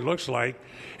disapproved mind looks like,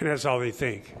 and that's how they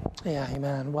think. Yeah,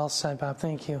 amen. Well said, Bob.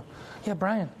 Thank you. Yeah,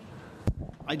 Brian.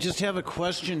 I just have a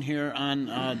question here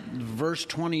on verse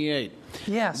 28.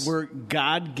 Yes. Where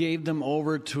God gave them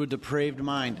over to a depraved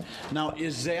mind. Now,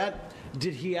 is that,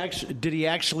 did he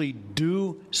actually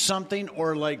do something,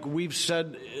 or like we've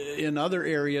said in other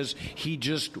areas, he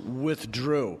just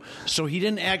withdrew? So he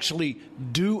didn't actually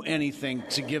do anything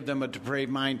to give them a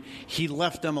depraved mind. He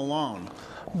left them alone.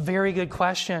 Very good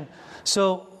question.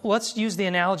 So let's use the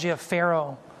analogy of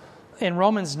Pharaoh. In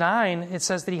Romans 9, it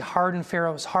says that he hardened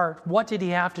Pharaoh's heart. What did he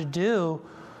have to do,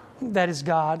 that is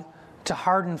God, to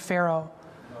harden Pharaoh?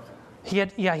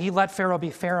 He let Pharaoh be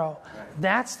Pharaoh.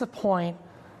 That's the point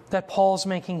that Paul's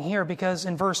making here, because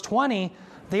in verse 20,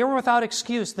 they were without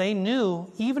excuse. They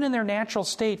knew, even in their natural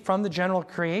state from the general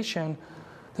creation,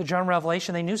 the general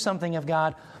revelation, they knew something of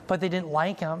God, but they didn't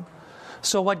like him.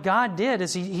 So what God did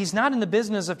is he's not in the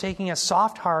business of taking a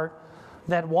soft heart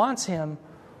that wants him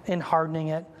and hardening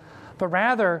it, but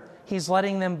rather he's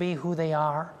letting them be who they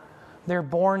are. They're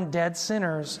born dead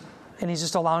sinners, and he's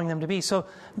just allowing them to be. So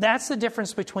that's the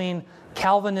difference between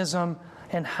Calvinism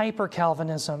and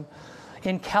hyper-Calvinism.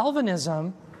 In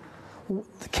Calvinism,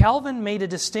 Calvin made a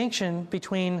distinction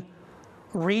between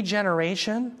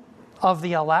regeneration of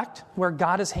the elect, where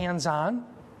God is hands-on,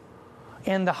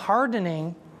 and the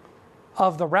hardening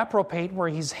of the reprobate, where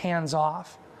he's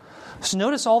hands-off. So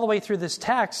notice all the way through this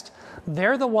text,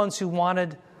 they're the ones who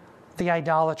wanted the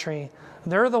idolatry.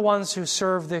 They're the ones who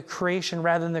serve the creation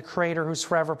rather than the Creator who's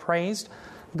forever praised.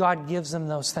 God gives them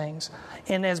those things.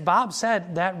 And as Bob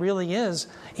said, that really is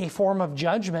a form of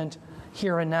judgment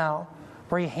here and now,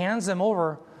 where he hands them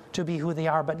over to be who they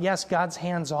are. But yes, God's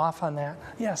hands off on that.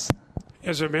 Yes?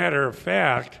 As a matter of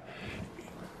fact,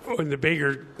 in the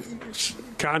bigger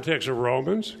context of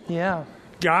Romans, Yeah.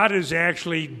 God is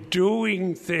actually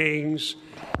doing things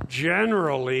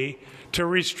generally to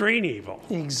restrain evil.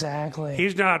 Exactly.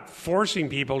 He's not forcing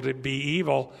people to be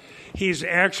evil. He's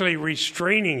actually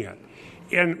restraining it.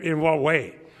 In what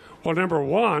way? Well, number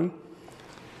one,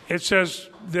 it says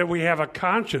that we have a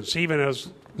conscience, even as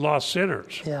lost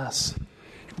sinners. Yes.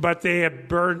 But they have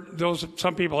burned those.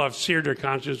 Some people have seared their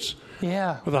conscience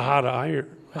Yeah. with a hot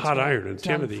iron. That's Hot right. iron in It's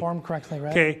not Timothy. informed correctly,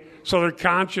 right? Okay, so their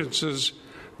consciences,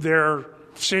 they're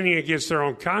sinning against their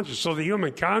own conscience. So the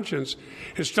human conscience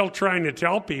is still trying to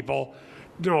tell people,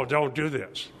 no, don't do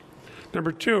this.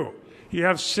 Number two, you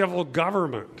have civil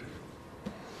government.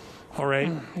 All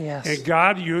right? Yes. And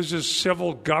God uses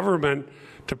civil government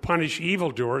to punish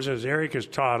evildoers, as Eric has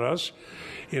taught us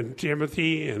in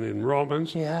Timothy and in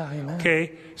Romans. Yeah, amen.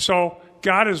 Okay, so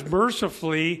God is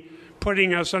mercifully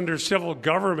putting us under civil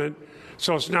government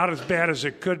so it's not as bad as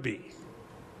it could be.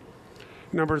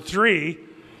 Number three,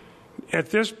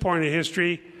 at this point in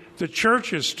history, the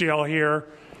church is still here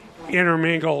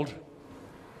intermingled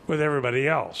with everybody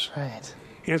else. Right.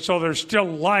 And so there's still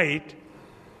light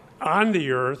on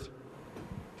the earth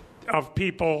of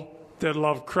people that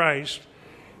love Christ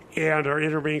and are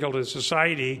intermingled in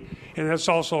society, and that's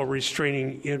also a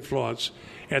restraining influence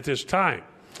at this time.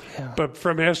 Yeah. But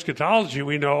from eschatology,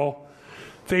 we know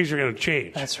things are going to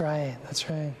change. That's right. That's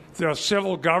right. The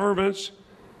civil governments,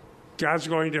 God's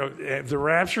going to, the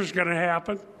rapture's going to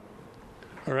happen,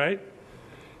 all right?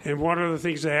 And one of the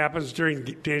things that happens during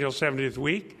Daniel's 70th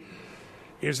week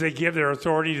is they give their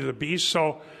authority to the beast.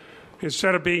 So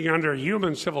instead of being under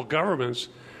human civil governments,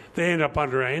 they end up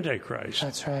under Antichrist.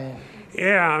 That's right.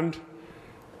 And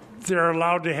they're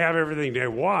allowed to have everything they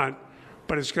want,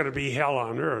 but it's going to be hell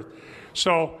on earth.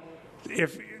 So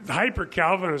if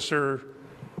hyper-Calvinists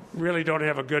really don't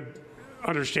have a good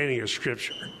understanding of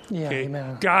Scripture. Yeah,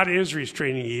 amen. God is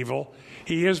restraining evil.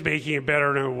 He is making it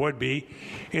better than it would be,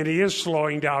 and He is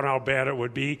slowing down how bad it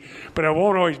would be, but it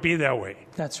won't always be that way.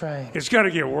 That's right. It's going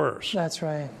to get worse. That's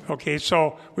right. Okay,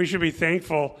 so we should be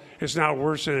thankful it's not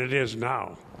worse than it is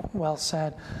now. Well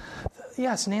said.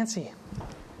 Yes, Nancy.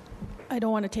 I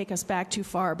don't want to take us back too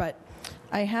far, but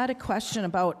I had a question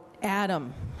about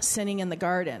Adam sinning in the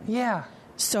garden. Yeah.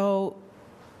 So,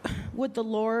 would the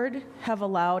Lord have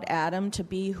allowed Adam to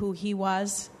be who he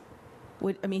was?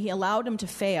 He allowed him to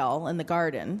fail in the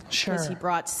garden Sure. because he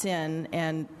brought sin,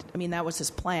 and that was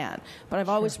his plan. But I've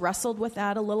always wrestled with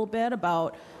that a little bit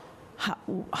about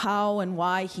how and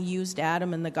why he used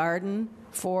Adam in the garden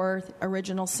for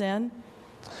original sin.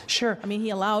 Sure. He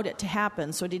allowed it to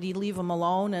happen. So did he leave him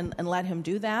alone and let him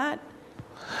do that?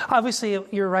 Obviously,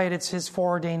 you're right. It's His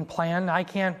foreordained plan. I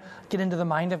can't get into the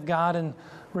mind of God and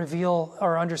reveal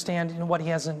or understand what He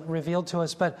hasn't revealed to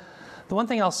us. But the one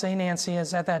thing I'll say, Nancy,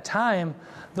 is at that time,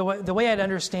 the way I'd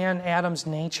understand Adam's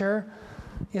nature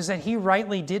is that he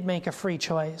rightly did make a free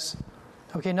choice.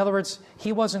 Okay, in other words,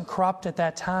 he wasn't corrupt at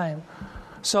that time.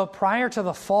 So prior to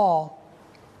the fall,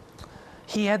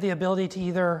 he had the ability to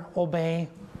either obey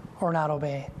or not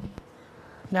obey.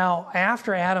 Now,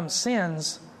 after Adam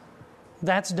sins,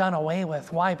 that's done away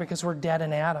with. Why? Because we're dead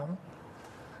in Adam.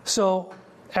 So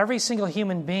every single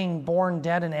human being born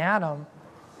dead in Adam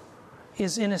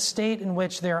is in a state in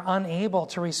which they're unable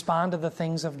to respond to the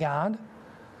things of God.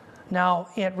 Now,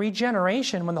 at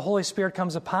regeneration, when the Holy Spirit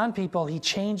comes upon people, He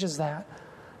changes that.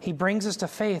 He brings us to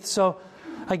faith. So,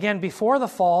 again, before the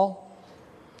fall,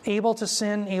 able to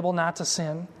sin, able not to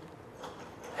sin.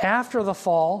 After the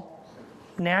fall,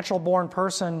 natural-born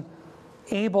person,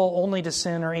 able only to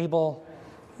sin or able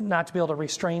not to be able to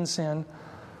restrain sin.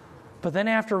 But then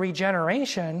after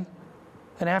regeneration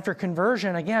and after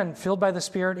conversion, again, filled by the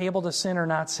Spirit, able to sin or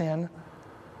not sin.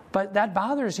 But that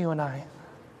bothers you and I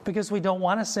because we don't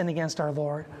want to sin against our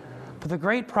Lord. But the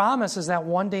great promise is that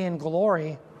one day in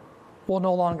glory, we'll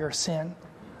no longer sin.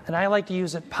 And I like to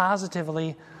use it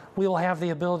positively. We will have the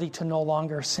ability to no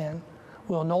longer sin.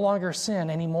 We will no longer sin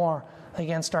anymore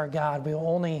against our God. We will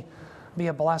only be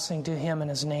a blessing to Him and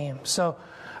His name. So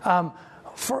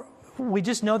we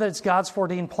just know that it's God's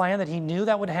foreordained plan, that He knew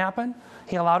that would happen.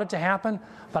 He allowed it to happen.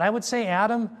 But I would say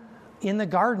Adam in the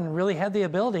garden really had the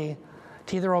ability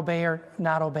to either obey or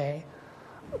not obey.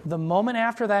 The moment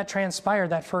after that transpired,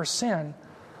 that first sin,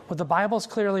 what the Bible's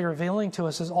clearly revealing to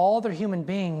us is all other human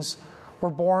beings were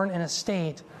born in a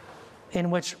state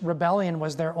in which rebellion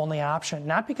was their only option.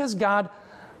 Not because God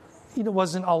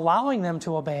wasn't allowing them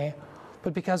to obey,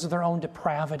 but because of their own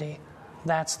depravity.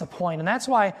 That's the point. And that's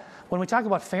why when we talk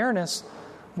about fairness,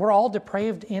 we're all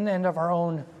depraved in and of our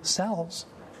own selves.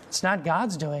 It's not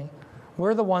God's doing.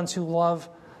 We're the ones who love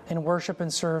and worship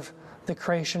and serve the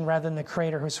creation rather than the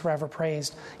Creator who's forever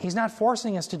praised. He's not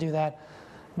forcing us to do that.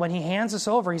 When He hands us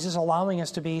over, He's just allowing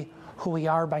us to be who we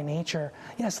are by nature.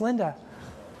 Yes, Linda.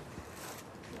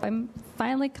 I'm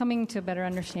finally coming to a better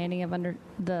understanding of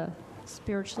the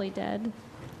spiritually dead,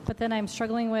 but then I'm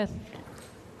struggling with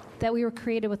that we were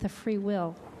created with a free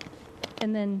will.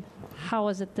 And then how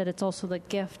is it that it's also the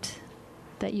gift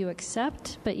that you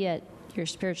accept, but yet you're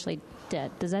spiritually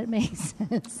dead? Does that make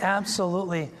sense?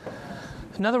 Absolutely.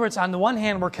 In other words, on the one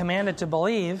hand, we're commanded to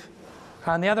believe.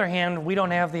 On the other hand, we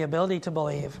don't have the ability to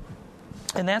believe.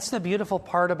 And that's the beautiful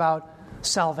part about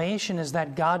salvation, is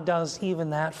that God does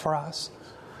even that for us.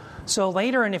 So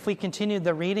later, and if we continue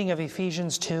the reading of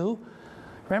Ephesians 2,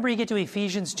 remember you get to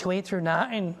Ephesians 2, 8 through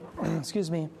 9,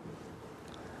 excuse me,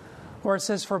 where it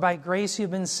says, "For by grace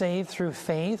you've been saved through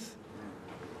faith,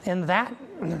 and that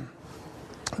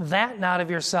not of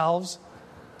yourselves,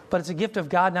 but it's a gift of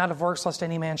God, not of works, lest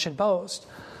any man should boast."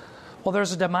 Well,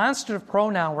 there's a demonstrative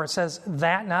pronoun where it says,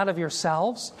 "that not of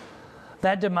yourselves."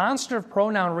 That demonstrative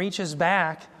pronoun reaches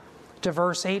back to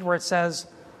verse 8 where it says,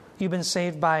 "You've been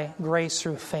saved by grace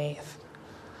through faith."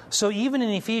 So even in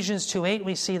Ephesians 2:8,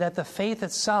 we see that the faith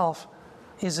itself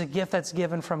is a gift that's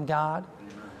given from God.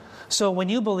 So when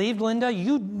you believed, Linda,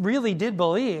 you really did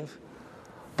believe,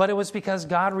 but it was because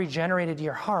God regenerated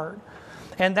your heart.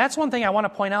 And that's one thing I want to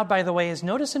point out, by the way, is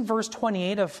notice in verse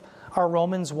 28 of our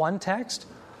Romans 1 text,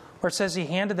 where it says He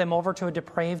handed them over to a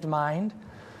depraved mind.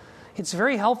 It's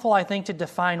very helpful, I think, to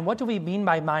define what do we mean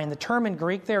by mind. The term in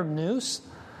Greek there, nous,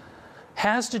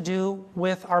 has to do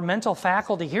with our mental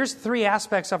faculty. Here's 3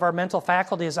 aspects of our mental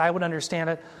faculty as I would understand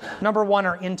it. Number 1,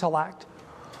 our intellect.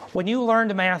 When you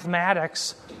learned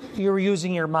mathematics, you were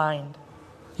using your mind.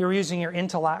 You were using your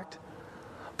intellect.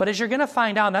 But as you're going to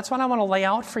find out, and that's what I want to lay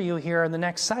out for you here in the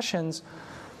next sessions,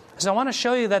 is I want to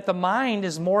show you that the mind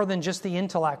is more than just the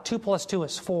intellect. 2 plus 2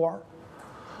 is 4.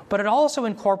 But it also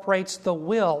incorporates the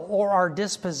will, or our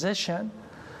disposition.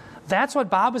 That's what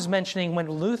Bob was mentioning when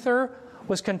Luther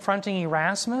was confronting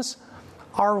Erasmus.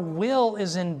 Our will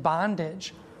is in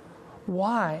bondage.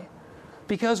 Why?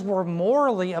 Because we're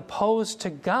morally opposed to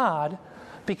God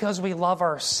because we love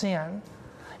our sin.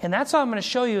 And that's what I'm going to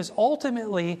show you is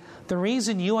ultimately the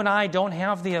reason you and I don't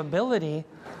have the ability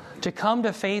to come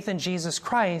to faith in Jesus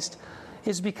Christ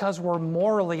is because we're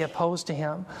morally opposed to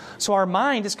Him. So our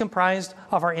mind is comprised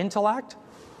of our intellect,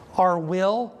 our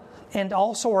will, and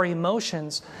also our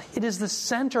emotions. It is the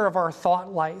center of our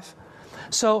thought life.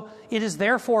 So it is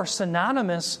therefore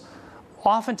synonymous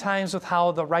oftentimes with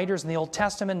how the writers in the Old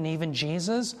Testament and even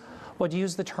Jesus would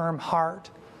use the term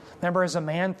heart. Remember, as a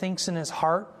man thinks in his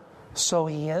heart, so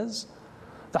he is.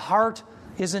 The heart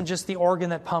isn't just the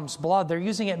organ that pumps blood. They're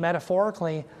using it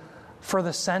metaphorically for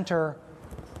the center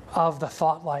of the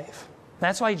thought life.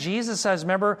 That's why Jesus says,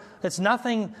 remember, it's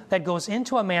nothing that goes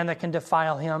into a man that can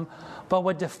defile him, but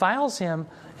what defiles him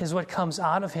is what comes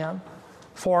out of him.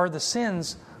 For the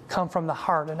sins come from the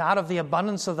heart, and out of the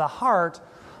abundance of the heart,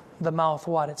 the mouth,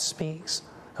 what? It speaks.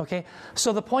 Okay?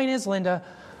 So the point is, Linda,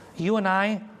 you and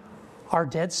I are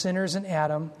dead sinners in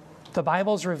Adam. The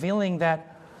Bible's revealing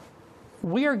that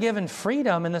we are given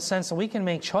freedom in the sense that we can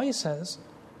make choices,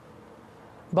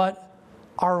 but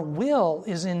our will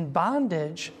is in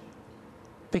bondage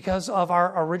because of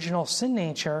our original sin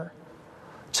nature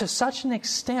to such an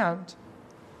extent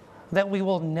that we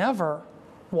will never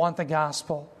want the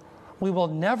gospel. We will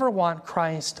never want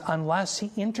Christ unless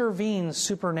He intervenes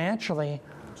supernaturally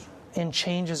and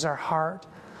changes our heart.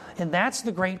 And that's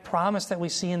the great promise that we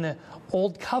see in the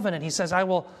Old Covenant. He says, I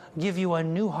will give you a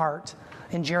new heart.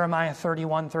 In Jeremiah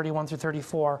 31 through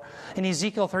 34. In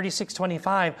Ezekiel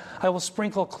 36:25, I will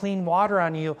sprinkle clean water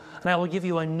on you, and I will give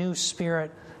you a new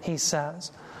spirit, He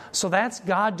says. So that's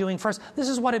God doing first. This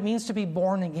is what it means to be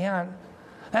born again.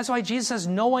 That's why Jesus says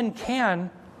no one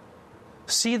can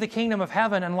see the kingdom of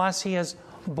heaven unless he is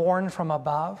born from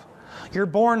above. You're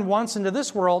born once into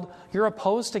this world, you're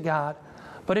opposed to God.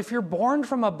 But if you're born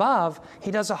from above,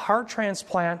 He does a heart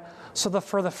transplant so that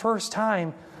for the first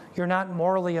time, you're not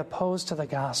morally opposed to the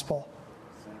gospel.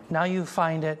 Now you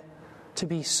find it to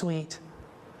be sweet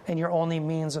and your only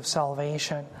means of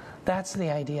salvation. That's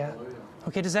the idea.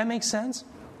 Okay, does that make sense?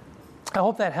 I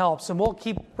hope that helps, and we'll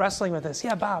keep wrestling with this.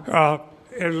 Yeah, Bob.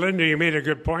 And Linda, you made a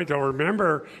good point, though.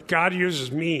 Remember, God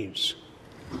uses means.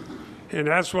 And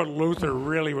that's what Luther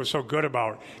really was so good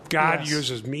about. God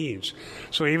uses means.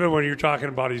 So even when you're talking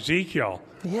about Ezekiel,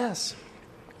 yes.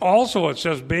 Also, it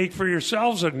says, make for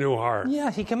yourselves a new heart.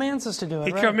 Yeah, He commands us to do it.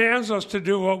 He commands us to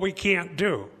do what we can't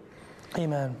do.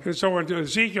 Amen. And so when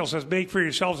Ezekiel says, make for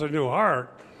yourselves a new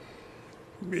heart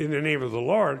in the name of the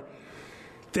Lord,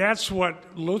 that's what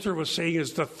Luther was saying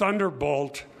is the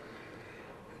thunderbolt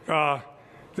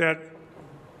that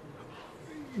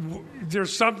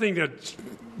there's something that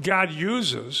God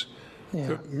uses,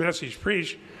 the message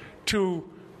preached, to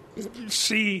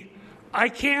see, I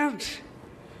can't.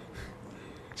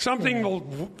 Something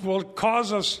will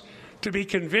cause us to be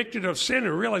convicted of sin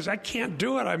and realize I can't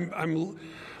do it. I'm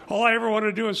all I ever want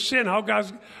to do is sin. How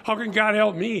can God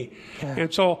help me? Yeah.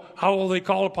 And so how will they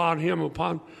call upon him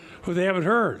upon who they haven't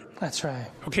heard? That's right.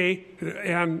 Okay,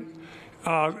 and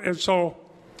so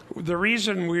the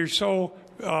reason we're so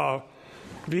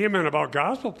vehement about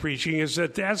gospel preaching is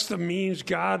that that's the means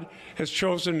God has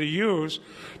chosen to use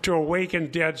to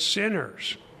awaken dead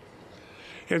sinners.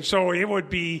 And so it would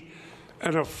be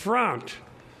an affront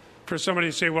for somebody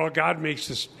to say, well, God makes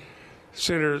this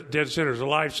dead sinners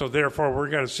alive, so therefore we're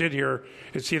going to sit here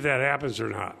and see if that happens or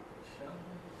not.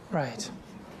 Right.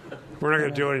 We're not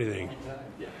going to do anything.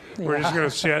 We're just going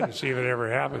to sit and see if it ever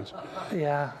happens.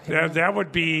 Yeah. That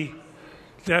would be,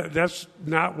 that's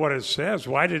not what it says.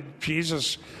 Why did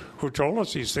Jesus, who told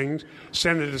us these things,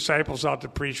 send the disciples out to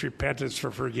preach repentance for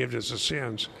forgiveness of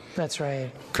sins? That's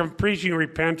right. Preaching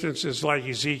repentance is like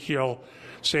Ezekiel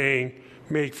saying,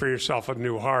 make for yourself a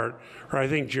new heart. Or I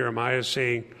think Jeremiah is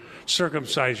saying,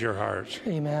 circumcise your hearts.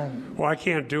 Amen. Well, I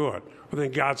can't do it. Well,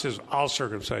 then God says, I'll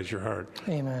circumcise your heart.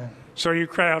 Amen. So you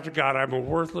cry out to God, I'm a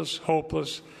worthless,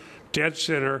 hopeless, dead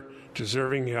sinner,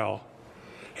 deserving hell.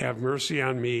 Have mercy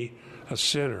on me, a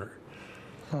sinner.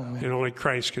 And only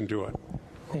Christ can do it.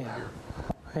 Yeah.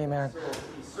 Amen. So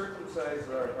he circumcised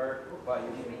our heart by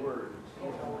his word.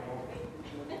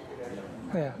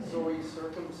 Yeah. So he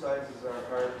circumcises our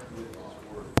heart with his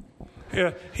word.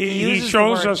 Yeah, he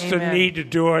shows us the need to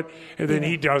do it, and then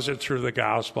he does it through the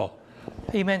gospel.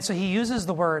 Amen. So he uses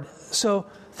the word. So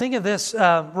think of this,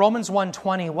 Romans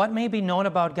 1:20. What may be known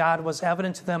about God was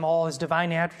evident to them all, his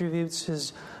divine attributes,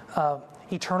 his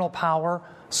eternal power,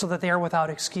 so that they are without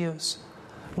excuse.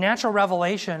 Natural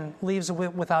revelation leaves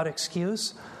without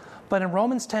excuse. But in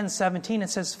Romans 10:17, it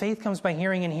says faith comes by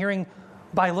hearing, and hearing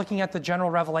by looking at the general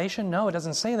revelation. No, it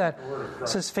doesn't say that. It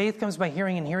says faith comes by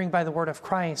hearing, and hearing by the word of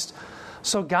Christ.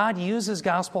 So God uses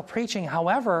gospel preaching.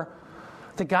 However,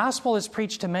 the gospel is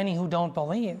preached to many who don't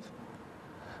believe.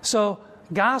 So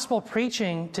gospel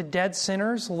preaching to dead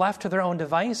sinners left to their own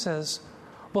devices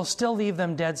will still leave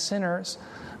them dead sinners.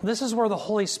 This is where the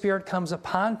Holy Spirit comes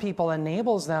upon people and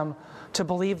enables them to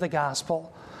believe the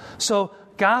gospel. So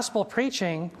gospel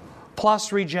preaching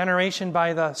plus regeneration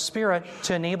by the Spirit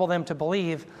to enable them to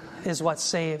believe is what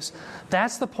saves.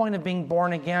 That's the point of being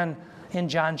born again in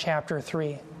John chapter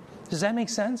 3. Does that make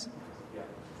sense?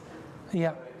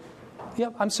 Yeah.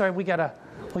 Yep. I'm sorry. We'll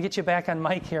get you back on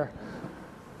mic here.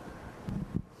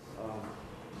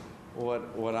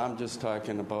 What I'm just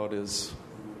talking about is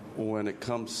when it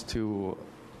comes to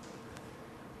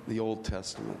the Old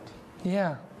Testament.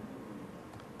 Yeah.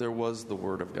 There was the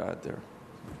Word of God there.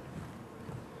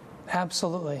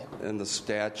 Absolutely. And the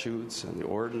statutes and the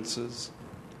ordinances.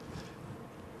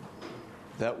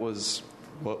 That was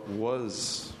what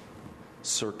was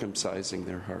circumcising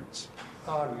their hearts.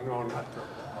 Oh, no, not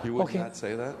You would not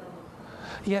say that?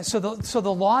 Yeah, so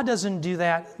the law doesn't do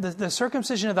that. The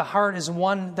circumcision of the heart is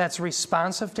one that's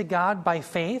responsive to God by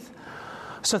faith.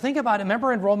 So think about it.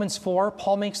 Remember in Romans 4,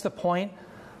 Paul makes the point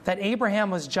that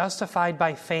Abraham was justified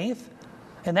by faith,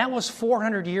 and that was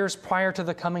 400 years prior to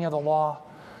the coming of the law.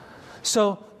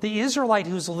 So the Israelite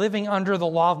who's living under the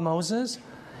law of Moses,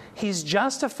 he's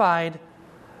justified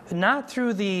not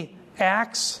through the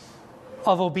acts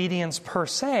of obedience per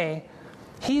se.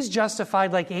 He's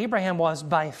justified like Abraham was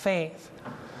by faith.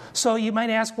 So you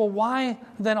might ask, well, why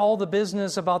then all the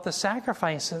business about the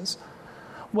sacrifices?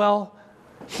 Well,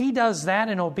 he does that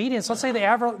in obedience. Let's say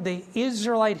the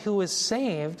Israelite who is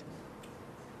saved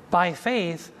by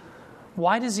faith,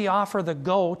 why does he offer the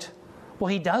goat? Well,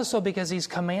 he does so because he's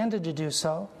commanded to do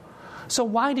so. So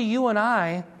why do you and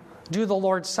I do the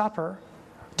Lord's Supper?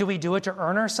 Do we do it to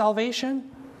earn our salvation?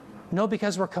 No,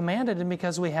 because we're commanded and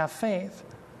because we have faith.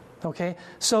 Okay?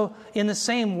 So in the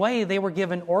same way, they were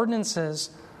given ordinances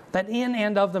that in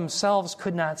and of themselves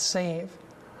could not save.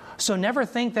 So never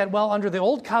think that, well, under the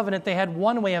old covenant, they had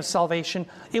one way of salvation.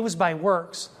 It was by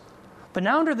works. But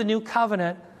now under the new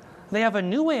covenant, they have a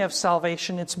new way of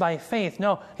salvation. It's by faith.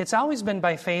 No, it's always been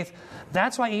by faith.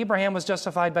 That's why Abraham was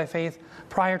justified by faith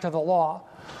prior to the law.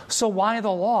 So why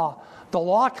the law? The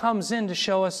law comes in to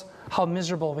show us how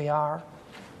miserable we are,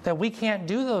 that we can't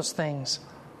do those things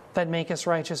that make us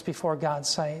righteous before God's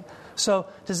sight. So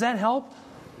does that help?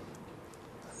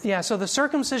 Yeah, so the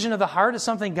circumcision of the heart is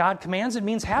something God commands. It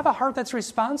means have a heart that's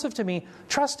responsive to me,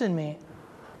 trust in me.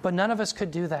 But none of us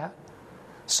could do that.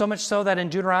 So much so that in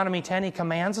Deuteronomy 10, he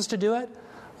commands us to do it.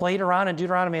 later on in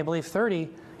Deuteronomy, I believe 30,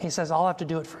 he says, I'll have to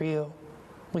do it for you.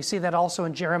 We see that also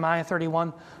in Jeremiah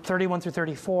 31 through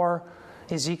 34,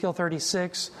 Ezekiel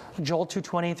 36, Joel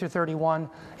 2:20 through 31.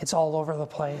 It's all over the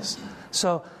place.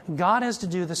 So God has to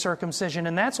do the circumcision,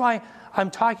 and that's why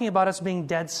I'm talking about us being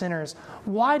dead sinners.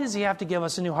 Why does he have to give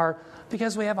us a new heart?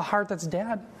 Because we have a heart that's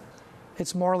dead.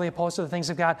 It's morally opposed to the things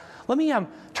of God. Let me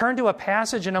turn to a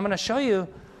passage, and I'm going to show you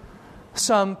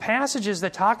some passages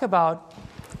that talk about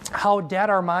how dead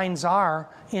our minds are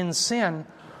in sin.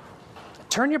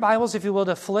 Turn your Bibles, if you will,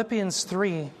 to Philippians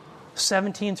 3,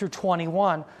 17 through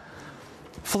 21.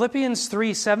 Philippians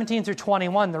 3, 17 through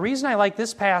 21. The reason I like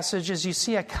this passage is you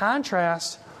see a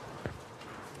contrast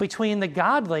between the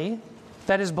godly,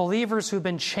 that is believers who've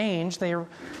been changed, they were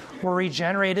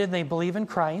regenerated, they believe in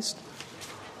Christ,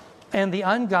 and the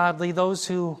ungodly, those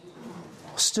who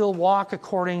still walk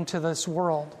according to this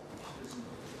world.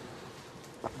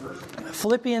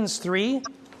 Philippians 3,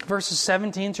 verses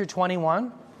 17 through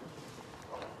 21.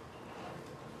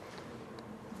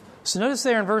 So notice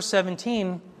there in verse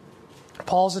 17,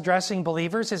 Paul's addressing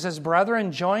believers. He says,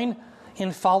 "Brethren, join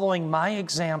in following my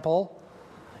example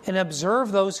and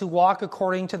observe those who walk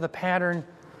according to the pattern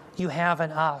you have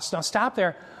in us." Now stop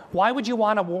there. Why would you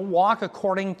want to walk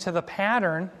according to the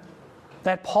pattern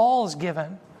that Paul's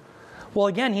given? Well,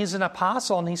 again, he's an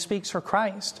apostle and he speaks for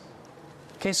Christ.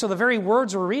 Okay, so the very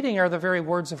words we're reading are the very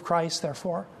words of Christ,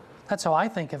 therefore. That's how I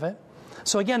think of it.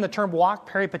 So again, the term walk,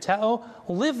 peripateo,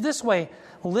 live this way.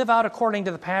 Live out according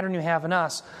to the pattern you have in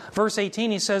us. Verse 18,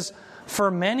 he says,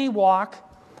 "For many walk,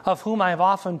 of whom I have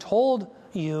often told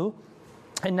you,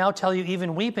 and now tell you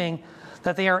even weeping,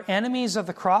 that they are enemies of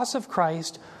the cross of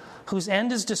Christ, whose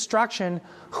end is destruction,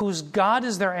 whose God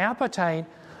is their appetite,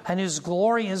 and whose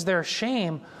glory is their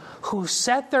shame, who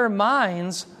set their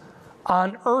minds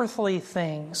on earthly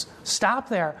things." Stop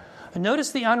there.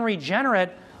 Notice the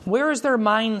unregenerate. Where is their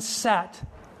mind set?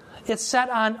 It's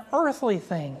set on earthly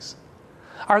things.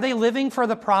 Are they living for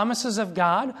the promises of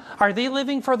God? Are they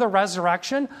living for the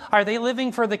resurrection? Are they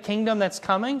living for the kingdom that's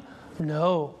coming?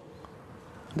 No.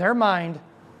 Their mind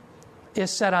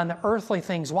is set on the earthly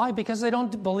things. Why? Because they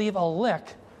don't believe a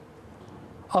lick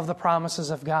of the promises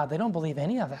of God. They don't believe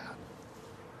any of that.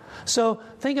 So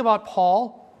think about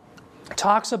Paul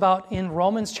talks about in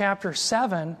Romans chapter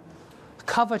 7,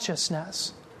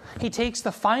 covetousness. He takes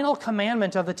the final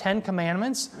commandment of the 10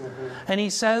 commandments and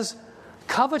he says,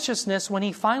 covetousness, when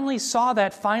he finally saw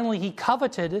that, finally he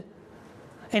coveted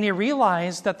and he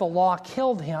realized that the law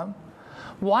killed him.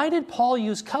 Why did Paul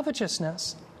use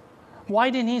covetousness? Why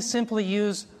didn't he simply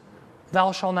use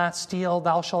thou shalt not steal,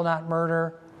 thou shalt not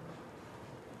murder?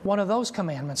 One of those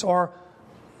commandments. Or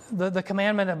the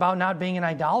commandment about not being an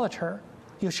idolater.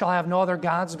 You shall have no other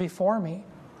gods before me.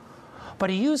 But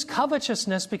he used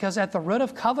covetousness because at the root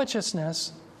of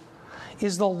covetousness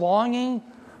is the longing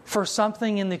for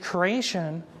something in the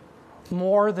creation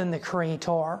more than the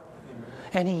Creator.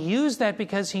 And he used that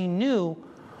because he knew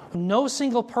no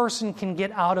single person can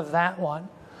get out of that one.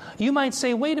 You might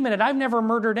say, wait a minute, I've never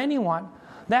murdered anyone.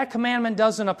 That commandment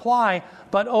doesn't apply,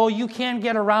 but you can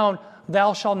get around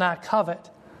thou shalt not covet.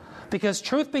 Because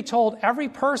truth be told, every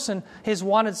person has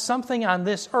wanted something on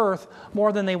this earth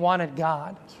more than they wanted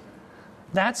God.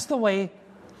 That's the way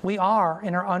we are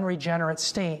in our unregenerate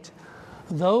state.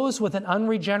 Those with an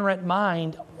unregenerate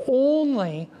mind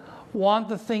only want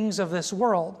the things of this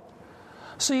world.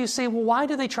 So you say, well, why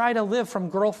do they try to live from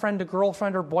girlfriend to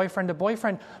girlfriend or boyfriend to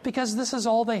boyfriend? Because this is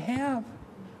all they have.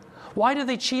 Why do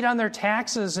they cheat on their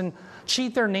taxes and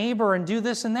cheat their neighbor and do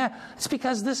this and that? It's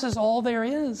because this is all there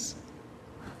is.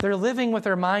 They're living with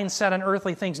their mind set on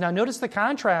earthly things. Now notice the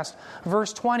contrast.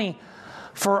 Verse 20,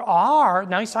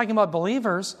 now he's talking about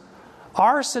believers,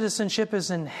 our citizenship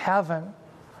is in heaven,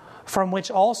 from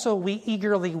which also we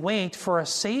eagerly wait for a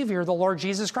Savior, the Lord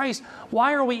Jesus Christ.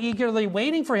 Why are we eagerly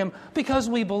waiting for Him? Because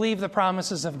we believe the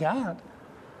promises of God.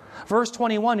 Verse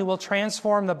 21, who will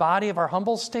transform the body of our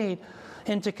humble state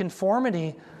into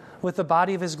conformity with the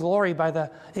body of His glory by the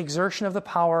exertion of the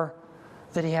power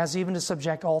that He has even to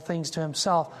subject all things to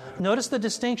Himself. Notice the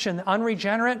distinction. The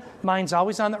unregenerate mind's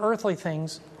always on the earthly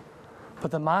things,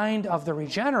 but the mind of the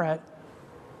regenerate,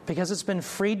 because it's been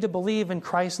freed to believe in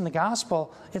Christ and the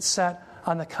gospel, it's set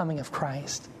on the coming of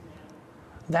Christ.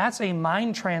 That's a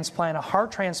mind transplant, a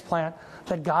heart transplant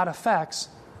that God effects,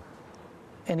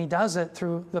 and He does it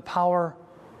through the power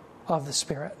of the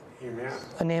Spirit. Amen.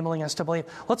 Enabling us to believe.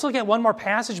 Let's look at one more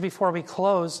passage before we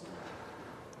close.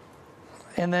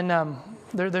 And then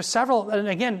there's several, and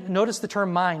again, notice the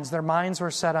term minds. Their minds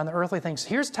were set on the earthly things.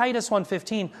 Here's Titus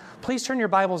 1:15. Please turn your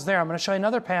Bibles there. I'm going to show you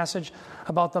another passage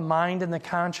about the mind and the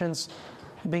conscience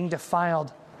being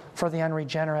defiled for the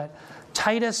unregenerate.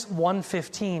 Titus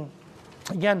 1:15.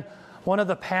 Again, one of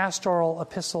the pastoral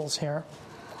epistles here.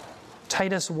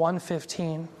 Titus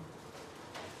 1:15.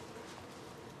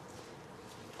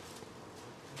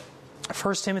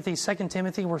 1 Timothy, 2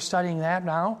 Timothy, we're studying that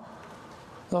now.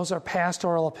 Those are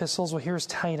pastoral epistles. Well, here's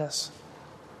Titus.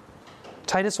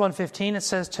 Titus 1:15, it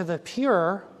says, "To the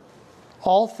pure,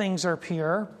 all things are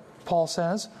pure," Paul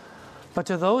says. "But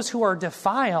to those who are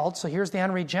defiled," so here's the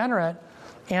unregenerate,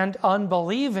 "and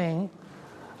unbelieving,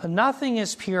 nothing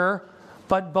is pure,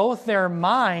 but both their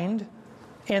mind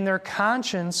and their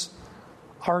conscience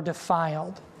are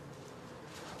defiled."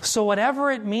 So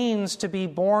whatever it means to be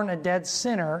born a dead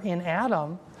sinner in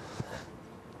Adam,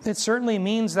 it certainly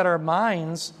means that our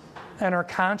minds and our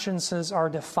consciences are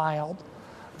defiled.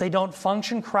 They don't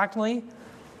function correctly,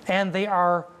 and they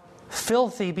are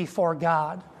filthy before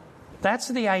God. That's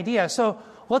the idea. So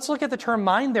let's look at the term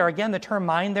mind there. Again, the term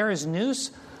mind there is nous.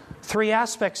 3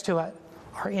 aspects to it.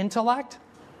 Our intellect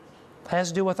has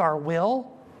to do with our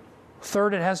will.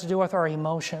 3rd, it has to do with our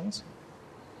emotions.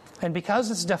 And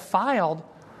because it's defiled,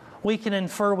 we can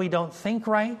infer we don't think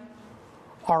right,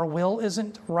 our will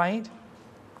isn't right,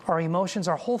 our emotions,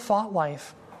 our whole thought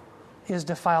life is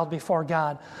defiled before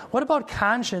God. What about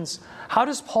conscience? How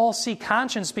does Paul see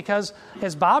conscience? Because,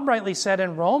 as Bob rightly said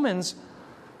in Romans,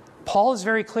 Paul is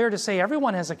very clear to say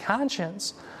everyone has a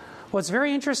conscience. What's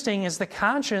very interesting is the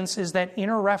conscience is that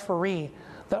inner referee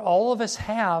that all of us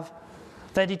have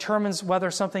that determines whether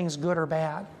something's good or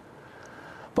bad.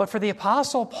 But for the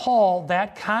Apostle Paul,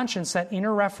 that conscience, that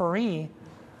inner referee,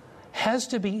 has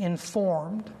to be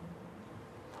informed.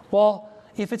 Well,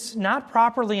 if it's not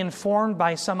properly informed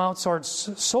by some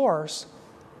outsourced source,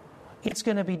 it's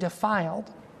going to be defiled.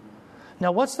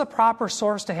 Now, what's the proper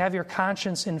source to have your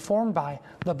conscience informed by?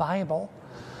 The Bible.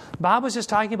 Bob was just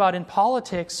talking about in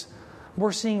politics,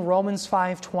 we're seeing Romans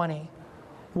 5:20.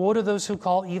 Woe to those who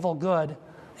call evil good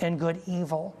and good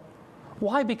evil.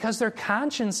 Why? Because their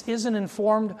conscience isn't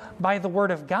informed by the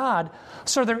Word of God.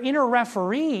 So their inner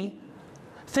referee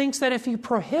thinks that if you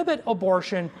prohibit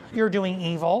abortion, you're doing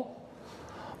evil.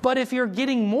 But if you're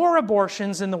getting more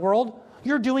abortions in the world,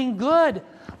 you're doing good.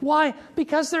 Why?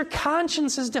 Because their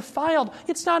conscience is defiled.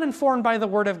 It's not informed by the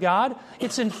Word of God.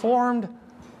 It's informed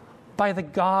by the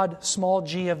God, small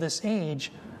g, of this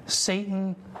age,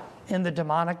 Satan and the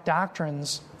demonic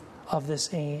doctrines of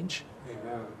this age.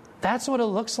 Amen. That's what it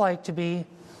looks like to be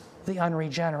the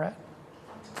unregenerate.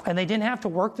 And they didn't have to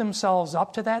work themselves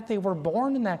up to that. They were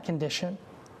born in that condition.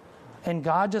 And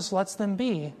God just lets them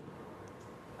be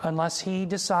unless He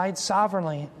decides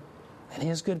sovereignly in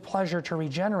His good pleasure to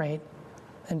regenerate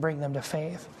and bring them to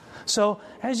faith. So,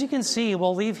 as you can see,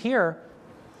 we'll leave here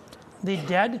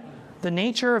the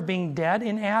nature of being dead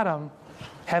in Adam,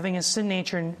 having a sin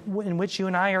nature in which you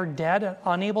and I are dead,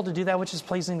 unable to do that which is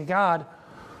pleasing to God,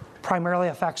 primarily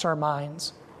affects our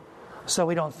minds. So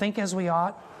we don't think as we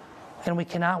ought, and we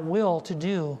cannot will to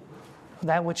do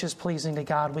that which is pleasing to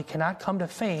God. We cannot come to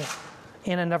faith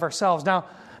in and of ourselves. Now,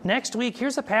 next week,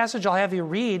 here's a passage I'll have you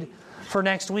read for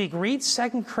next week. Read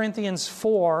 2 Corinthians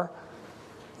 4,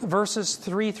 verses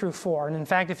 3 through 4. And in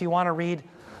fact, if you want to read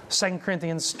 2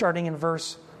 Corinthians starting in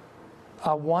verse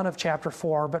 1 of chapter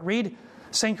 4, but read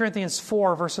 2 Corinthians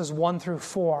 4, verses 1 through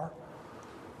 4.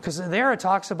 Because there it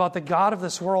talks about the God of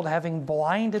this world having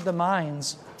blinded the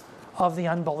minds of the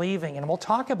unbelieving. And we'll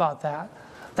talk about that.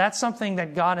 That's something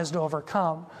that God has to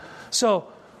overcome. So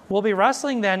we'll be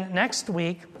wrestling then next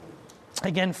week,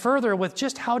 again further, with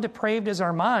just how depraved is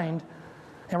our mind.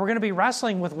 And we're going to be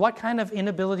wrestling with what kind of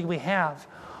inability we have.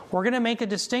 We're going to make a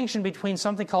distinction between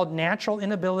something called natural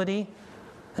inability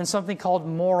and something called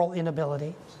moral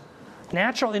inability.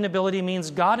 Natural inability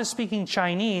means God is speaking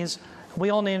Chinese, we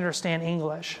only understand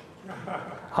English.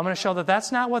 I'm going to show that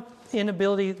that's not what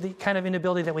inability, the kind of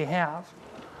inability that we have.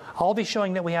 I'll be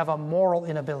showing that we have a moral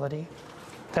inability,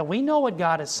 that we know what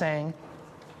God is saying,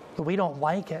 but we don't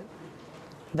like it.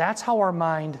 That's how our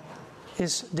mind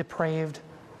is depraved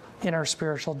in our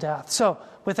spiritual death. So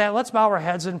with that, let's bow our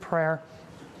heads in prayer.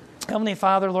 Heavenly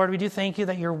Father, Lord, we do thank You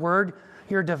that Your Word,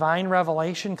 Your divine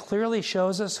revelation clearly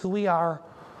shows us who we are,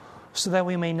 so that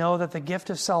we may know that the gift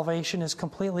of salvation is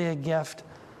completely a gift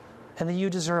and that You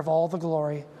deserve all the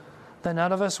glory, that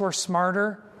none of us were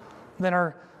smarter than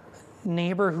our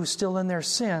neighbor who's still in their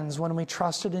sins when we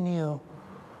trusted in You,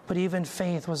 but even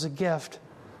faith was a gift,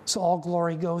 so all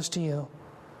glory goes to You.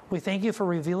 We thank You for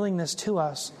revealing this to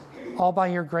us, all by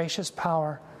Your gracious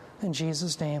power, in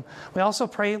Jesus' name. We also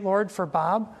pray, Lord, for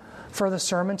Bob, for the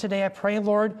sermon today. I pray,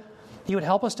 Lord, You would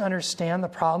help us to understand the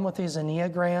problem with these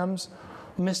enneagrams,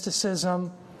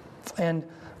 mysticism, and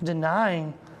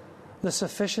denying the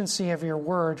sufficiency of your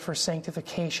word for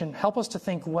sanctification. Help us to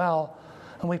think well.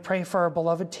 And we pray for our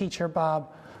beloved teacher,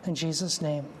 Bob. In Jesus'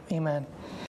 name, amen.